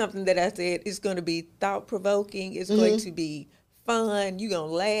that's something that I said is going to be thought-provoking. It's going to be fun. You're going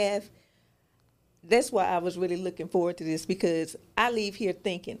to laugh. That's why I was really looking forward to this, because I leave here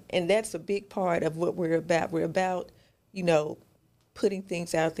thinking, and that's a big part of what we're about. We're about, putting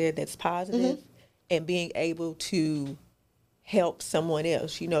things out there that's positive and being able to help someone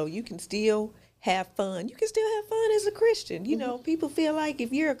else. You can still have fun. You can still have fun as a Christian. People feel like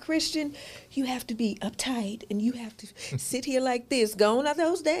if you're a Christian, you have to be uptight and you have to sit here like this. Gone are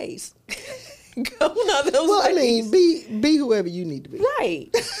those days. Gone are those days. Well, I mean, be whoever you need to be.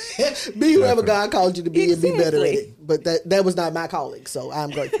 Right. Be whoever God called you to be, and be better at it. But that was not my calling, so I'm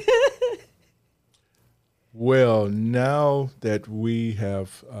grateful. Well, now that we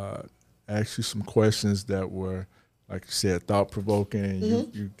have asked you some questions that were, like you said, thought-provoking,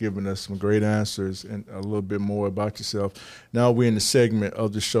 and you've given us some great answers and a little bit more about yourself. Now we're in the segment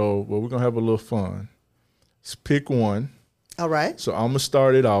of the show where we're going to have a little fun. Let's pick one. All right. So I'm going to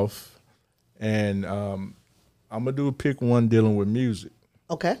start it off, and I'm going to do a pick one dealing with music.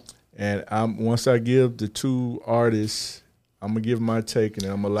 Okay. And once I give the two artists, I'm going to give my take, and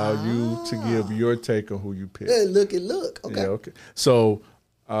then I'm going to allow you to give your take on who you pick. Look. Okay. Yeah, okay. So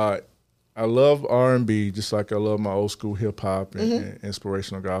I love R&B just like I love my old school hip hop and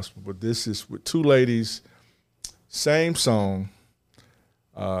inspirational gospel. But this is with two ladies, same song,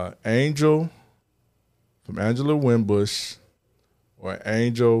 Angel from Angela Winbush or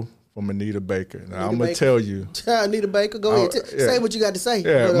Angel from Anita Baker. Now I'm gonna tell you, Anita Baker, go ahead, say what you got to say.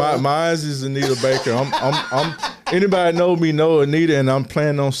 Yeah, mine is Anita Baker. I'm anybody know Anita, and I'm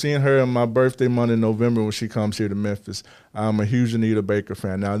planning on seeing her on my birthday month in November when she comes here to Memphis. I'm a huge Anita Baker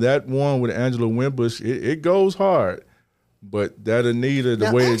fan. Now that one with Angela Winbush, it goes hard, but that Anita,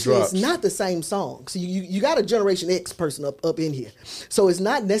 the way it drops, it's not the same song. So you got a Generation X person up in here, so it's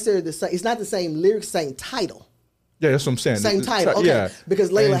not necessarily the same. It's not the same lyrics, same title. Yeah, that's what I'm saying. Same title, okay. Yeah,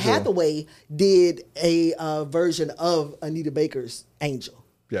 because Layla Angel. Hathaway did a version of Anita Baker's Angel.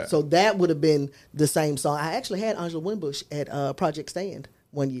 Yeah. So that would have been the same song. I actually had Angela Winbush at Project Stand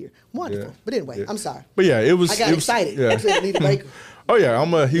one year. Wonderful. Yeah. But anyway, Yeah. I'm sorry. But yeah, it was. I got excited. Yeah. I said Anita Baker. Oh yeah,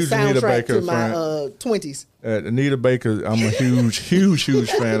 I'm a huge Anita Soundtrack Baker to my fan. 20s. Anita Baker, I'm a huge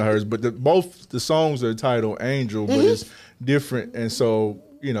fan of hers. But both the songs are titled Angel, but it's different, and so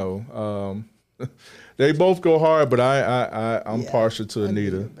they both go hard. But I'm partial to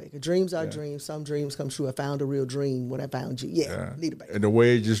Anita. Baker. Dreams are dreams. Some dreams come true. I found a real dream when I found you. Yeah. Anita Baker. And the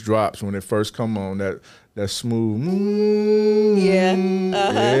way it just drops when it first come on, that smooth. Yeah.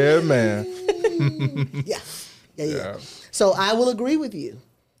 Yeah, man. Yeah. So I will agree with you.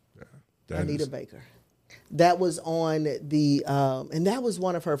 Anita Baker. That was on the, and that was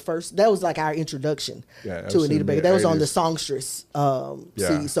one of her first, that was like our introduction to Anita Baker. That was on the Songstress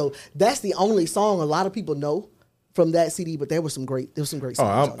CD. So that's the only song a lot of people know from that CD, but there was some great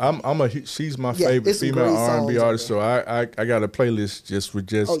songs. Oh, she's my favorite female R&B artist, so I got a playlist just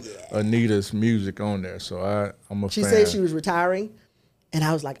with Anita's music on there. So I'm a fan. She said she was retiring. And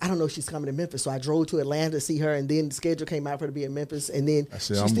I was like, I don't know if she's coming to Memphis. So I drove to Atlanta to see her, and then the schedule came out for her to be in Memphis, and then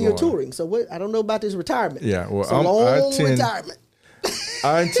she's still touring. So what? I don't know about this retirement. Yeah, well, it's a long retirement.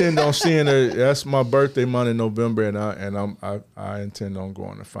 I intend on seeing her. That's my birthday month in November, and I intend on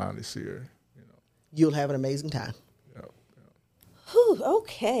going to finally see her. You'll have an amazing time. Whew,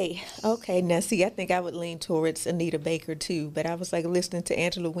 okay. Now, see, I think I would lean towards Anita Baker too, but I was like listening to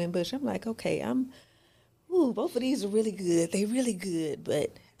Angela Winbush. I'm like, okay, both of these are really good. They're really good,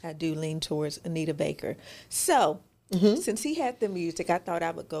 but I do lean towards Anita Baker. So, since he had the music, I thought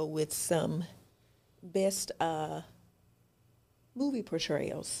I would go with some best movie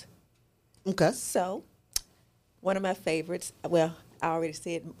portrayals. Okay. So, one of my favorites, well, I already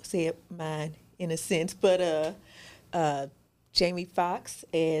said mine in a sense, but Jamie Foxx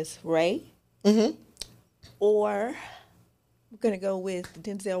as Ray. Or we're going to go with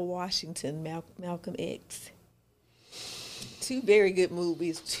Denzel Washington, Malcolm X. Two very good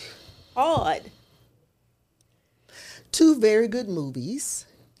movies. Todd. Two very good movies.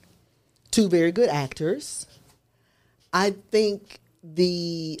 Two very good actors. I think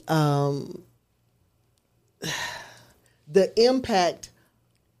the impact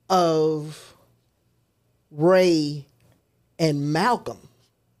of Ray and Malcolm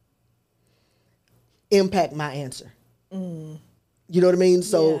impact my answer. You know what I mean?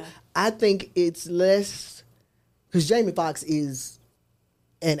 So I think it's less, because Jamie Foxx is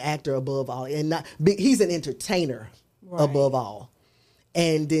an actor above all, and he's an entertainer above all,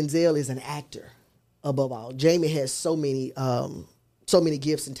 and Denzel is an actor above all. Jamie has so many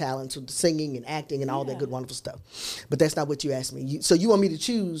gifts and talents with singing and acting and all that good wonderful stuff. But that's not what you asked me. So you want me to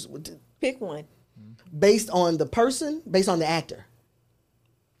choose? Pick one. Based on the person, based on the actor.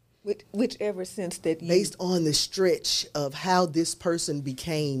 Whichever sense that you... Based on the stretch of how this person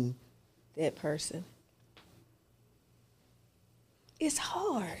became... that person. It's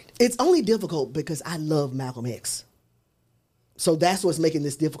hard. It's only difficult because I love Malcolm X. So that's what's making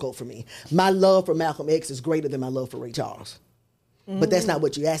this difficult for me. My love for Malcolm X is greater than my love for Ray Charles. But that's not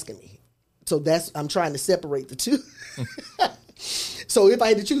what you're asking me. So I'm trying to separate the two. So if I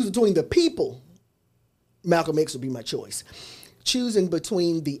had to choose between the people, Malcolm X would be my choice. Choosing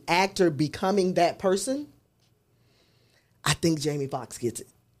between the actor becoming that person, I think Jamie Foxx gets it.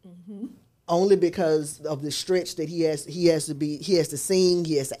 Only because of the stretch that he has to sing,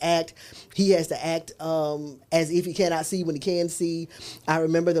 he has to act as if he cannot see when he can see. I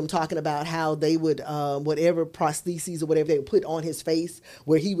remember them talking about how they would, whatever prostheses or whatever they would put on his face,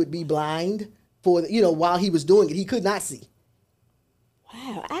 where he would be blind for, while he was doing it, he could not see.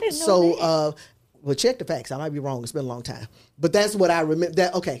 Wow, I didn't know that. Well, check the facts. I might be wrong. It's been a long time. But that's what I remember.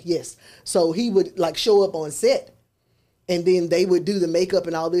 Okay, yes. So he would show up on set, and then they would do the makeup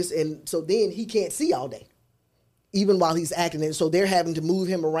and all this, and so then he can't see all day, even while he's acting. And so they're having to move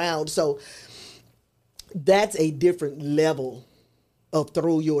him around. So that's a different level of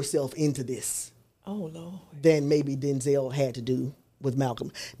throw yourself into this. Oh, Lord. Than maybe Denzel had to do with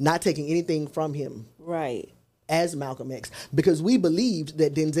Malcolm. Not taking anything from him. Right. As Malcolm X, because we believed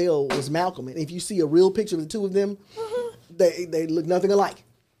that Denzel was Malcolm, and if you see a real picture of the two of them, they look nothing alike.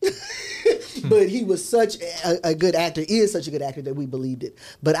 But he was such a good actor, is such a good actor that we believed it.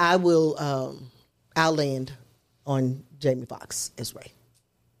 But I'll land on Jamie Foxx as Ray.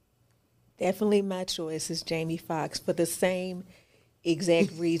 Definitely my choice is Jamie Foxx for the same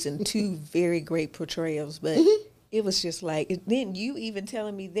exact reason. Two very great portrayals, but it was just like, then you even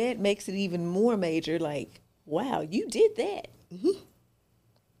telling me that makes it even more major, like, wow, you did that.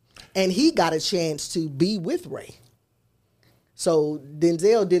 And he got a chance to be with Ray. So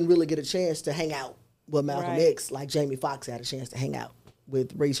Denzel didn't really get a chance to hang out with Malcolm X like Jamie Foxx had a chance to hang out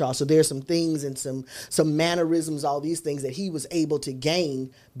with Ray Charles. So there's some things and some mannerisms, all these things that he was able to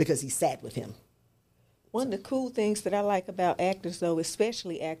gain because he sat with him. One of the cool things that I like about actors, though,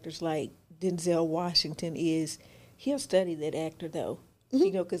 especially actors like Denzel Washington, is he'll study that actor, though. Mm-hmm.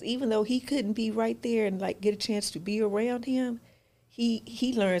 You know, because even though he couldn't be right there and like get a chance to be around him,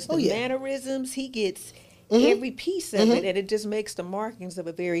 he learns the mannerisms. He gets every piece of it, and it just makes the markings of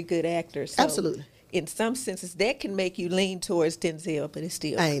a very good actor. So absolutely. In some senses, that can make you lean towards Denzel, but it's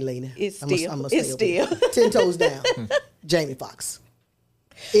still. I ain't leaning. It's still. I'm it's still. 10 toes down. Jamie Foxx.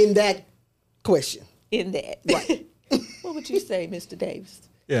 In that question. In that. Right. What would you say, Mr. Davis?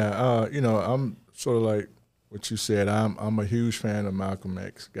 Yeah, I'm sort of like what you said. I'm a huge fan of Malcolm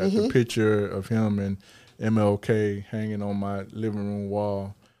X. Got the picture of him and MLK hanging on my living room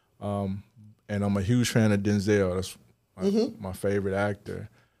wall. And I'm a huge fan of Denzel. That's my favorite actor.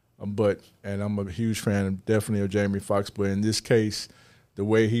 And I'm a huge fan definitely of Jamie Foxx. But in this case, the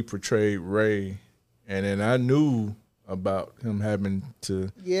way he portrayed Ray, and then I knew about him having to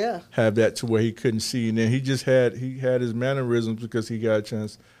have that to where he couldn't see, and then he had his mannerisms because he got a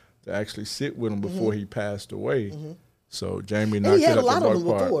chance to actually sit with him before he passed away. So Jamie knocked he had it a lot up of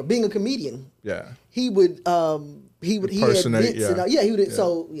them before being a comedian. Yeah, he would he had bits he would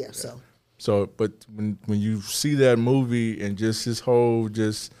so but when you see that movie and just his whole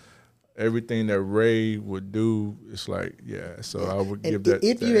everything that Ray would do, it's like so I would give that.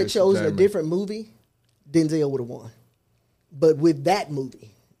 If you had chosen a different movie, Denzel would have won. But with that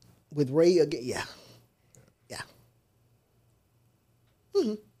movie, with Ray again,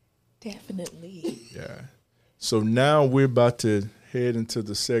 Definitely. Yeah. So now we're about to head into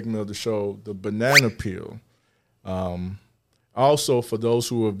the segment of the show, the banana peel. Also, for those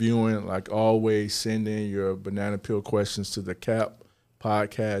who are viewing, like always, send in your banana peel questions to the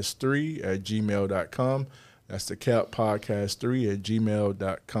cappodcast3@gmail.com. That's the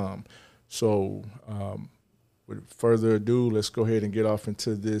cappodcast3@gmail.com. So, with further ado, let's go ahead and get off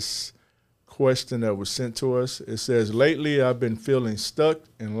into this question that was sent to us. It says, lately I've been feeling stuck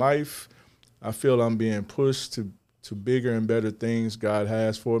in life. I feel I'm being pushed to bigger and better things God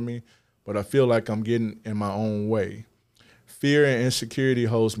has for me, but I feel like I'm getting in my own way. Fear and insecurity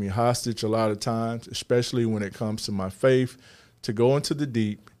holds me hostage a lot of times, especially when it comes to my faith, to go into the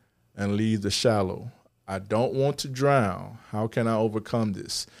deep and leave the shallow. I don't want to drown. How can I overcome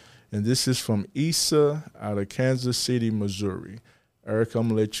this? And this is from Issa out of Kansas City, Missouri. Eric, I'm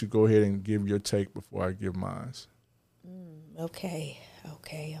going to let you go ahead and give your take before I give mine. Okay.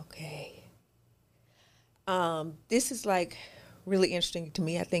 This is like really interesting to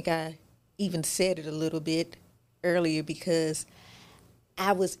me. I think I even said it a little bit earlier because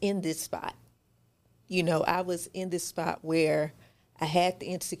I was in this spot. You know, I was in this spot where I had the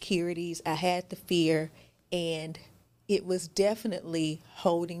insecurities, I had the fear, and it was definitely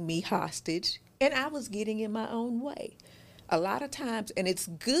holding me hostage, and I was getting in my own way. A lot of times, and it's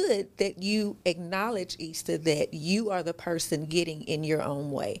good that you acknowledge, Easter, that you are the person getting in your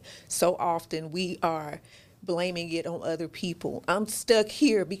own way. So often we are blaming it on other people. I'm stuck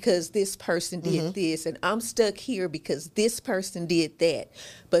here because this person did this, and I'm stuck here because this person did that.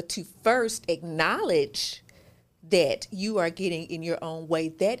 But to first acknowledge that you are getting in your own way,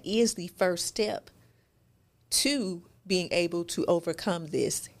 that is the first step to being able to overcome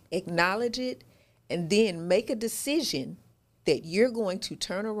this. Acknowledge it, and then make a decision that you're going to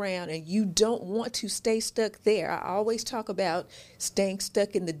turn around, and you don't want to stay stuck there. I always talk about staying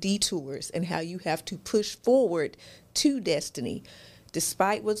stuck in the detours and how you have to push forward to destiny,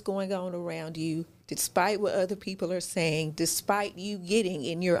 despite what's going on around you, despite what other people are saying, despite you getting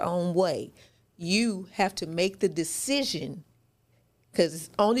in your own way. You have to make the decision,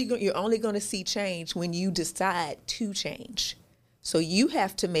 because you're only going to see change when you decide to change. So you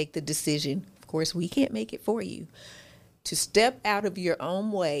have to make the decision. Of course, we can't make it for you. To step out of your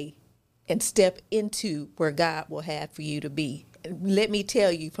own way and step into where God will have for you to be. And let me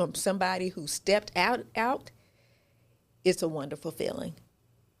tell you, from somebody who stepped out, it's a wonderful feeling.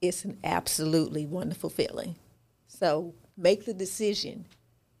 It's an absolutely wonderful feeling. So make the decision,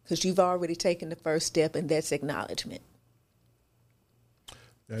 because you've already taken the first step, and that's acknowledgement.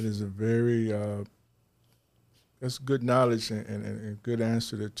 That is a very, that's good knowledge and good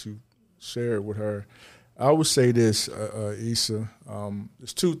answer that you shared with her. I would say this, Issa,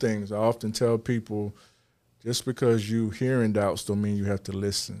 there's two things. I often tell people, just because you hearing doubts don't mean you have to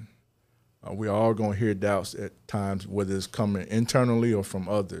listen. We're all going to hear doubts at times, whether it's coming internally or from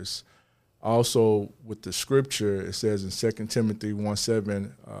others. Also, with the scripture, it says in 2 Timothy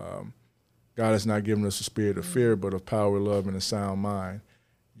 1:7, God has not given us a spirit of fear, but of power, love, and a sound mind.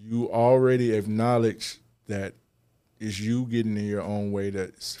 You already acknowledge that is you getting in your own way,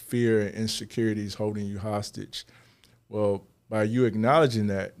 that fear and insecurity is holding you hostage. Well, by you acknowledging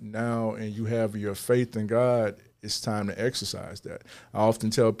that now and you have your faith in God, it's time to exercise that. I often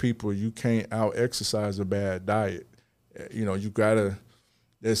tell people you can't out-exercise a bad diet. You gotta,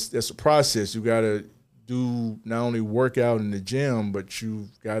 that's a process. You gotta do not only work out in the gym, but you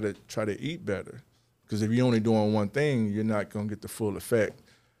gotta try to eat better. Because if you're only doing one thing, you're not gonna get the full effect.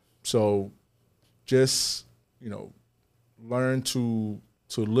 So just, learn to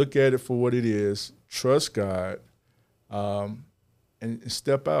look at it for what it is, trust God, and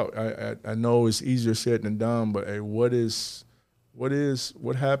step out. I know it's easier said than done, but hey, what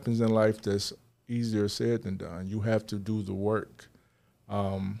happens in life that's easier said than done? You have to do the work.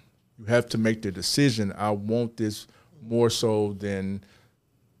 You have to make the decision. I want this more so than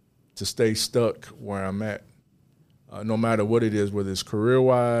to stay stuck where I'm at. No matter what it is, whether it's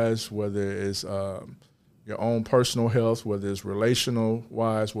career-wise, whether it's your own personal health, whether it's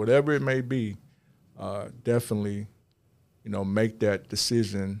relational-wise, whatever it may be, definitely, make that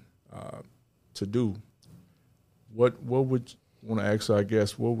decision to do. What would want to ask her, I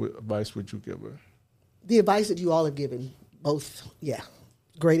guess, what advice would you give her? The advice that you all have given, both,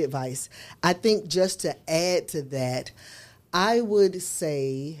 great advice. I think just to add to that, I would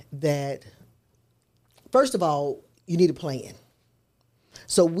say that, first of all, you need a plan.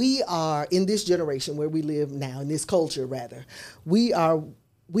 So we are in this generation where we live now, in this culture rather, we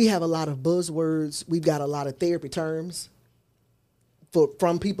have a lot of buzzwords. We've got a lot of therapy terms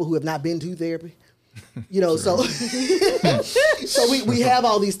from people who have not been to therapy. So we have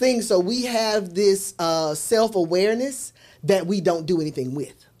all these things. So we have this self-awareness that we don't do anything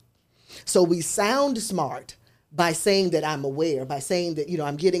with. So we sound smart by saying that I'm aware, by saying that,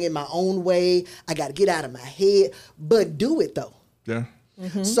 I'm getting in my own way. I got to get out of my head, but do it though. Yeah.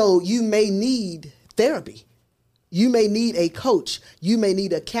 Mm-hmm. So you may need therapy. You may need a coach. You may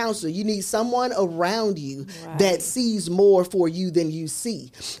need a counselor. You need someone around you that sees more for you than you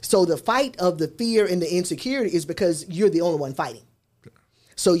see. So the fight of the fear and the insecurity is because you're the only one fighting.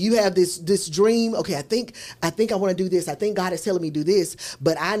 So you have this dream. Okay, I think I want to do this. I think God is telling me to do this.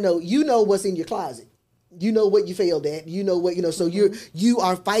 But I know what's in your closet. You know what you failed at. So you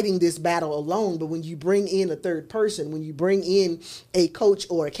are fighting this battle alone. But when you bring in a third person, when you bring in a coach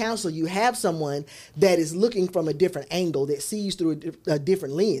or a counselor, you have someone that is looking from a different angle, that sees through a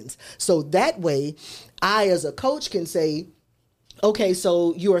different lens. So that way, I as a coach can say, okay,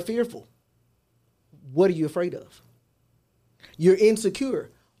 so you are fearful. What are you afraid of? You're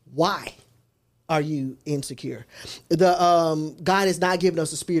insecure. Why are you insecure? God has not given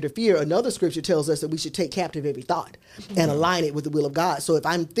us a spirit of fear. Another scripture tells us that we should take captive every thought and align it with the will of God. So if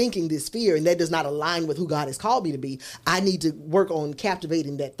I'm thinking this fear and that does not align with who God has called me to be, I need to work on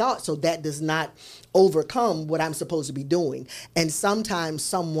captivating that thought so that does not overcome what I'm supposed to be doing. And sometimes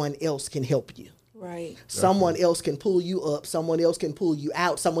someone else can help you. Right. Someone else can pull you up. Someone else can pull you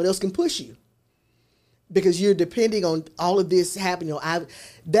out. Someone else can push you. Because you're depending on all of this happening.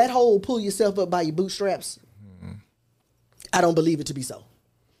 That whole pull yourself up by your bootstraps, I don't believe it to be so.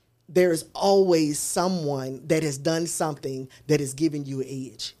 There is always someone that has done something that has given you an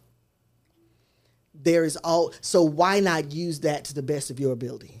edge. So why not use that to the best of your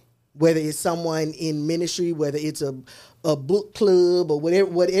ability? Whether it's someone in ministry, whether it's a book club or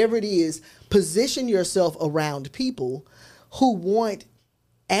whatever it is, position yourself around people who want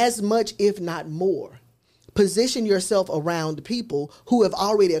as much, if not more. Position yourself around people who have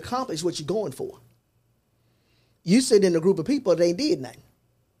already accomplished what you're going for. You sit in a group of people that ain't did nothing.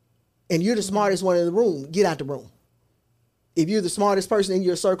 And you're the smartest one in the room. Get out the room. If you're the smartest person in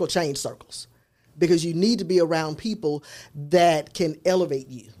your circle, change circles. Because you need to be around people that can elevate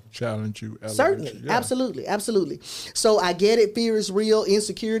you. Challenge you. Certainly. You. Yeah. Absolutely. Absolutely. So I get it. Fear is real.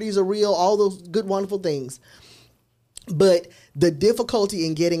 Insecurities are real. All those good, wonderful things. But the difficulty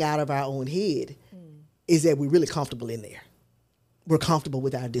in getting out of our own head is that we're really comfortable in there. We're comfortable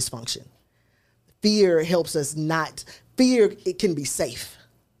with our dysfunction. Fear helps us not. Fear, it can be safe.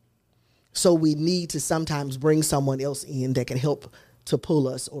 So we need to sometimes bring someone else in that can help to pull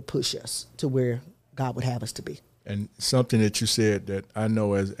us or push us to where God would have us to be. And something that you said that I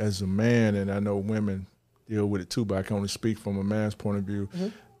know as a man, and I know women deal with it too, but I can only speak from a man's point of view,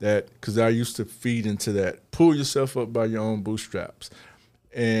 that because I used to feed into that, pull yourself up by your own bootstraps.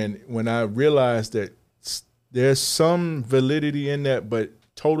 And when I realized that there's some validity in that, but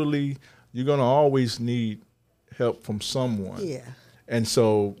totally you're going to always need help from someone. Yeah. And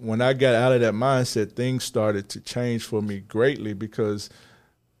so when I got out of that mindset, things started to change for me greatly because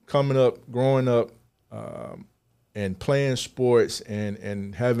growing up, and playing sports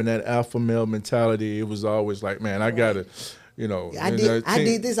and having that alpha male mentality, it was always like, man, I gotta, you know. I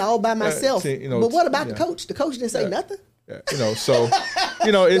did this all by myself. You know, but what about the coach? The coach didn't say nothing. Yeah, you know, so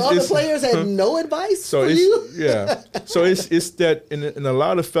you know, all the players had no advice so for it's, you. Yeah, so it's that, and a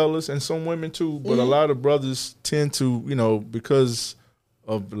lot of fellas and some women too, but a lot of brothers tend to, you know, because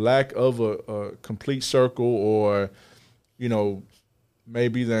of lack of a complete circle, or you know,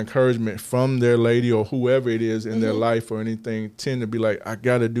 maybe the encouragement from their lady or whoever it is in their life or anything, tend to be like, I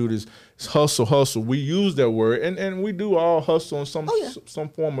got to do this. It's hustle. We use that word, and we do all hustle in some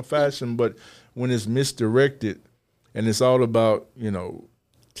form of fashion, but when it's misdirected and it's all about, you know,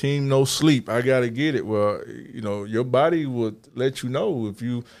 team no sleep, I got to get it. Well, you know, your body will let you know if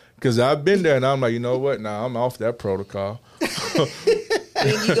you, because I've been there and I'm like, you know what, now I'm off that protocol.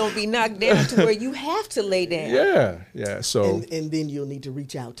 Then you're going to be knocked down to where you have to lay down. Yeah. So and then you'll need to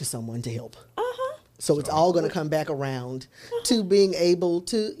reach out to someone to help. So it's all going to come back around to being able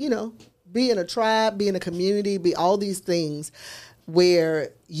to, you know, be in a tribe, be in a community, be all these things where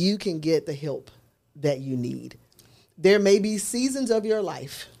you can get the help that you need. There may be seasons of your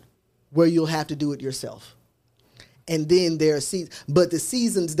life where you'll have to do it yourself. And then there are seasons, but the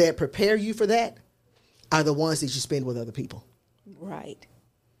seasons that prepare you for that are the ones that you spend with other people. Right.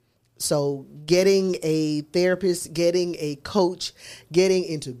 So getting a therapist, getting a coach, getting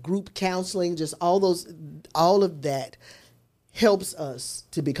into group counseling, just all of that helps us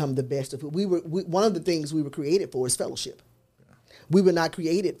to become the best of who we were. One of the things we were created for is fellowship. Yeah. We were not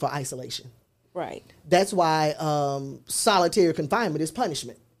created for isolation. Right. That's why solitary confinement is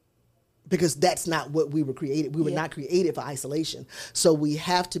punishment, because that's not what we were created. We were not created for isolation. So we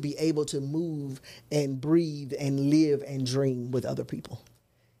have to be able to move and breathe and live and dream with other people.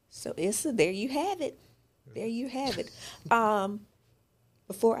 So Issa, there you have it. There you have it.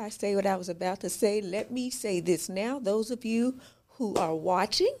 Before I say what I was about to say, let me say this now. Those of you who are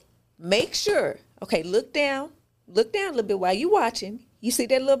watching, make sure, okay, look down a little bit while you're watching. You see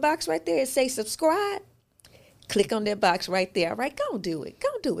that little box right there? It says subscribe. Click on that box right there. All right, go do it.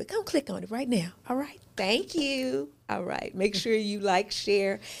 Go click on it right now. All right, thank you. All right, make sure you like,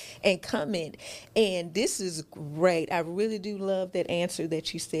 share, and comment. And this is great. I really do love that answer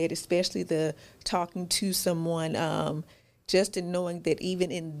that you said, especially the talking to someone, just in knowing that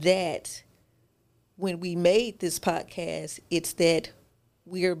even in that, when we made this podcast, it's that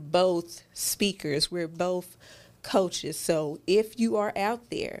we're both speakers. We're both coaches. So if you are out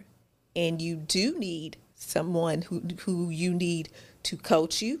there and you do need someone who you need to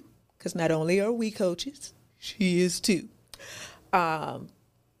coach you, because not only are we coaches, she is too.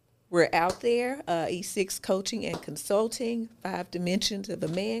 We're out there, E6 Coaching and Consulting, 5 Dimensions of a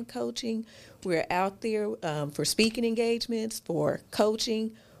Man Coaching. We're out there for speaking engagements, for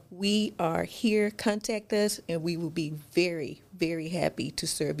coaching. We are here. Contact us, and we will be very, very happy to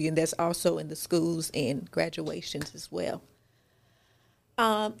serve you. And that's also in the schools and graduations as well.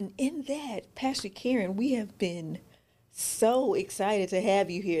 And in that, Pastor Karren, we have been so excited to have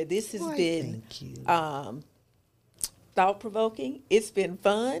you here. This has been thought-provoking. It's been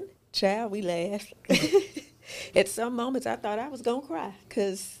fun. Child, we laughed. At some moments, I thought I was going to cry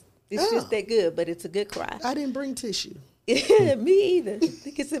because it's just that good, but it's a good cry. I didn't bring tissue. Me either. I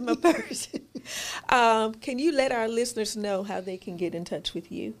think it's in my purse. Can you let our listeners know how they can get in touch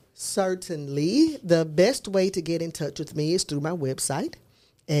with you? Certainly. The best way to get in touch with me is through my website,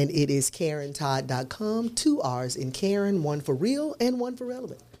 and it is KarrenTodd.com. 2 R's in Karren, 1 for real and 1 for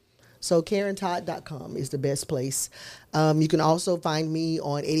relevant. So KarrenTodd.com is the best place. You can also find me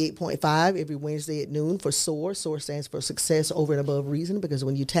on 88.5 every Wednesday at noon for SOAR. SOAR stands for Success Over and Above Reason, because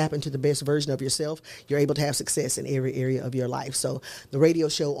when you tap into the best version of yourself, you're able to have success in every area of your life. So the radio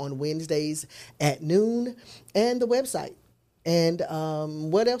show on Wednesdays at noon, and the website. And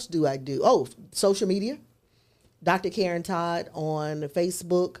what else do I do? Oh, social media. Dr. Karren Todd on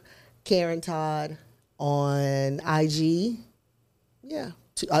Facebook, Karren Todd on IG. Yeah.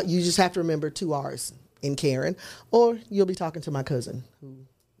 You just have to remember 2 R's in Karren, or you'll be talking to my cousin, who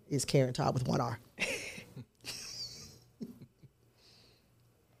is Karren Todd with 1 R.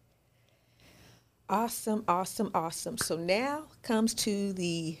 Awesome. So now comes to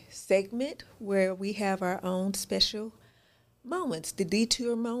the segment where we have our own special moments, the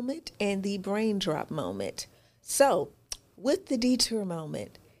detour moment and the brain drop moment. So with the detour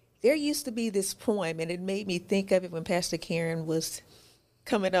moment, there used to be this poem, and it made me think of it when Pastor Karren was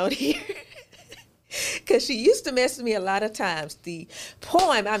coming on here, because she used to mess with me a lot of times. The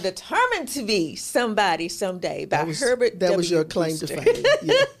poem, I'm Determined to Be Somebody Someday, by Herbert W. That was your claim to fame.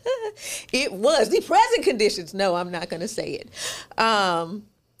 Yeah. It was. The present conditions. No, I'm not going to say it.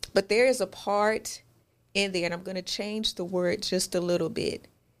 But there is a part in there, and I'm going to change the word just a little bit.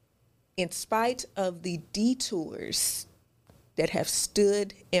 In spite of the detours that have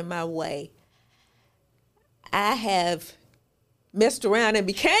stood in my way, I have messed around and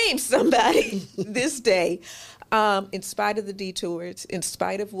became somebody this day. In spite of the detours, in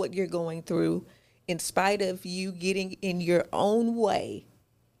spite of what you're going through, in spite of you getting in your own way,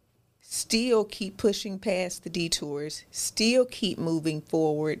 still keep pushing past the detours, still keep moving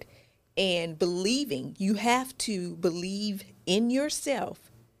forward and believing. You have to believe in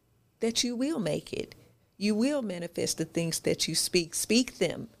yourself that you will make it. You will manifest the things that you speak. Speak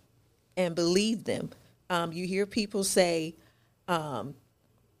them and believe them. You hear people say,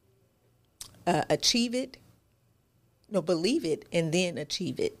 achieve it. No, believe it and then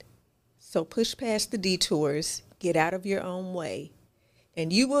achieve it. So push past the detours, get out of your own way,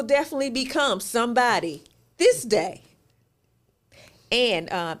 and you will definitely become somebody this day. And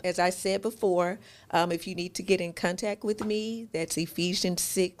as I said before, if you need to get in contact with me, that's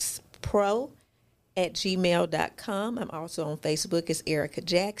Ephesians6pro@gmail.com. I'm also on Facebook as Erica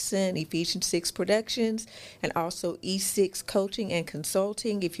Jackson, Ephesians 6 Productions, and also E6 Coaching and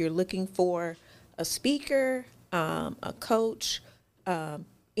Consulting. If you're looking for a speaker, a coach,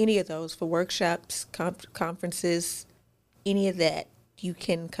 any of those for workshops, conferences, any of that, you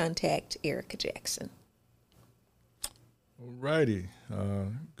can contact Erica Jackson. All righty.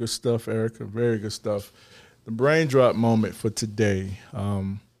 Good stuff, Erica. Very good stuff. The brain drop moment for today.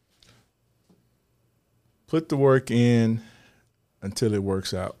 Put the work in until it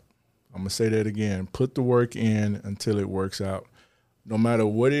works out. I'm going to say that again. Put the work in until it works out. No matter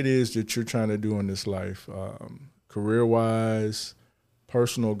what it is that you're trying to do in this life, career-wise,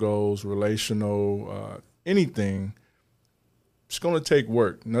 personal goals, relational, anything, it's going to take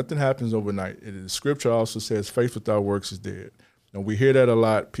work. Nothing happens overnight. The scripture also says faith without works is dead. Now, we hear that a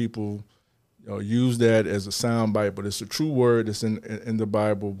lot. People use that as a sound bite, but it's a true word that's in the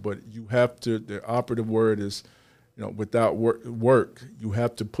Bible. But you have to, the operative word is, without work, you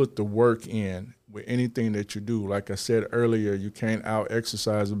have to put the work in with anything that you do. Like I said earlier, you can't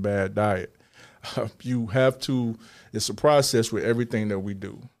out-exercise a bad diet. You have to, it's a process with everything that we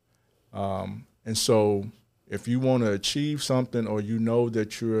do. And so if you want to achieve something or you know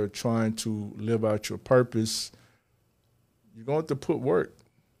that you're trying to live out your purpose, you're going to have to put work.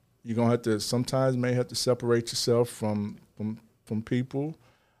 You're going to have to, sometimes may have to separate yourself from people,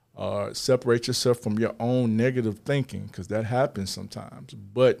 separate yourself from your own negative thinking, because that happens sometimes.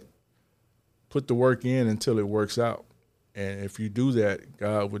 But put the work in until it works out. And if you do that,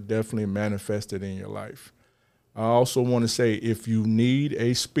 God would definitely manifest it in your life. I also want to say, if you need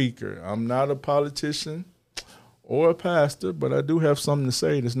a speaker, I'm not a politician or a pastor, but I do have something to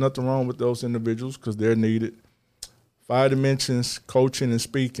say. There's nothing wrong with those individuals because they're needed. 5 Dimensions, coaching and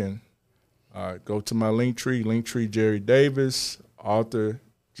speaking. Go to my Linktree Jerry Davis, author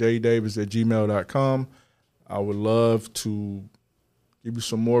jdavis@gmail.com. I would love to give you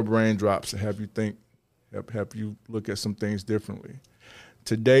some more brain drops to have you think, help you look at some things differently.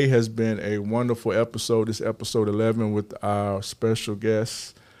 Today has been a wonderful episode. This episode 11 with our special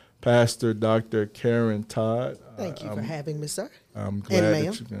guest, Pastor Dr. Karren Todd. Thank you for having me, sir. I'm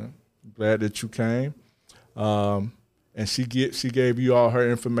glad that you came. And she gave you all her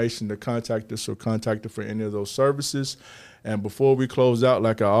information to contact us or contact her for any of those services. And before we close out,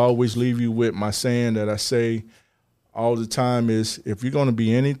 like I always leave you with my saying that I say all the time is, if you're going to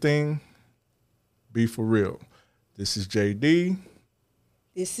be anything, be for real. This is JD.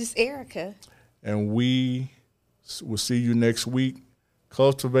 This is Erica. And we will see you next week.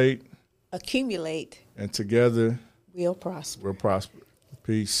 Cultivate. Accumulate. And together we'll prosper.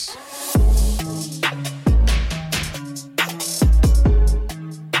 Peace.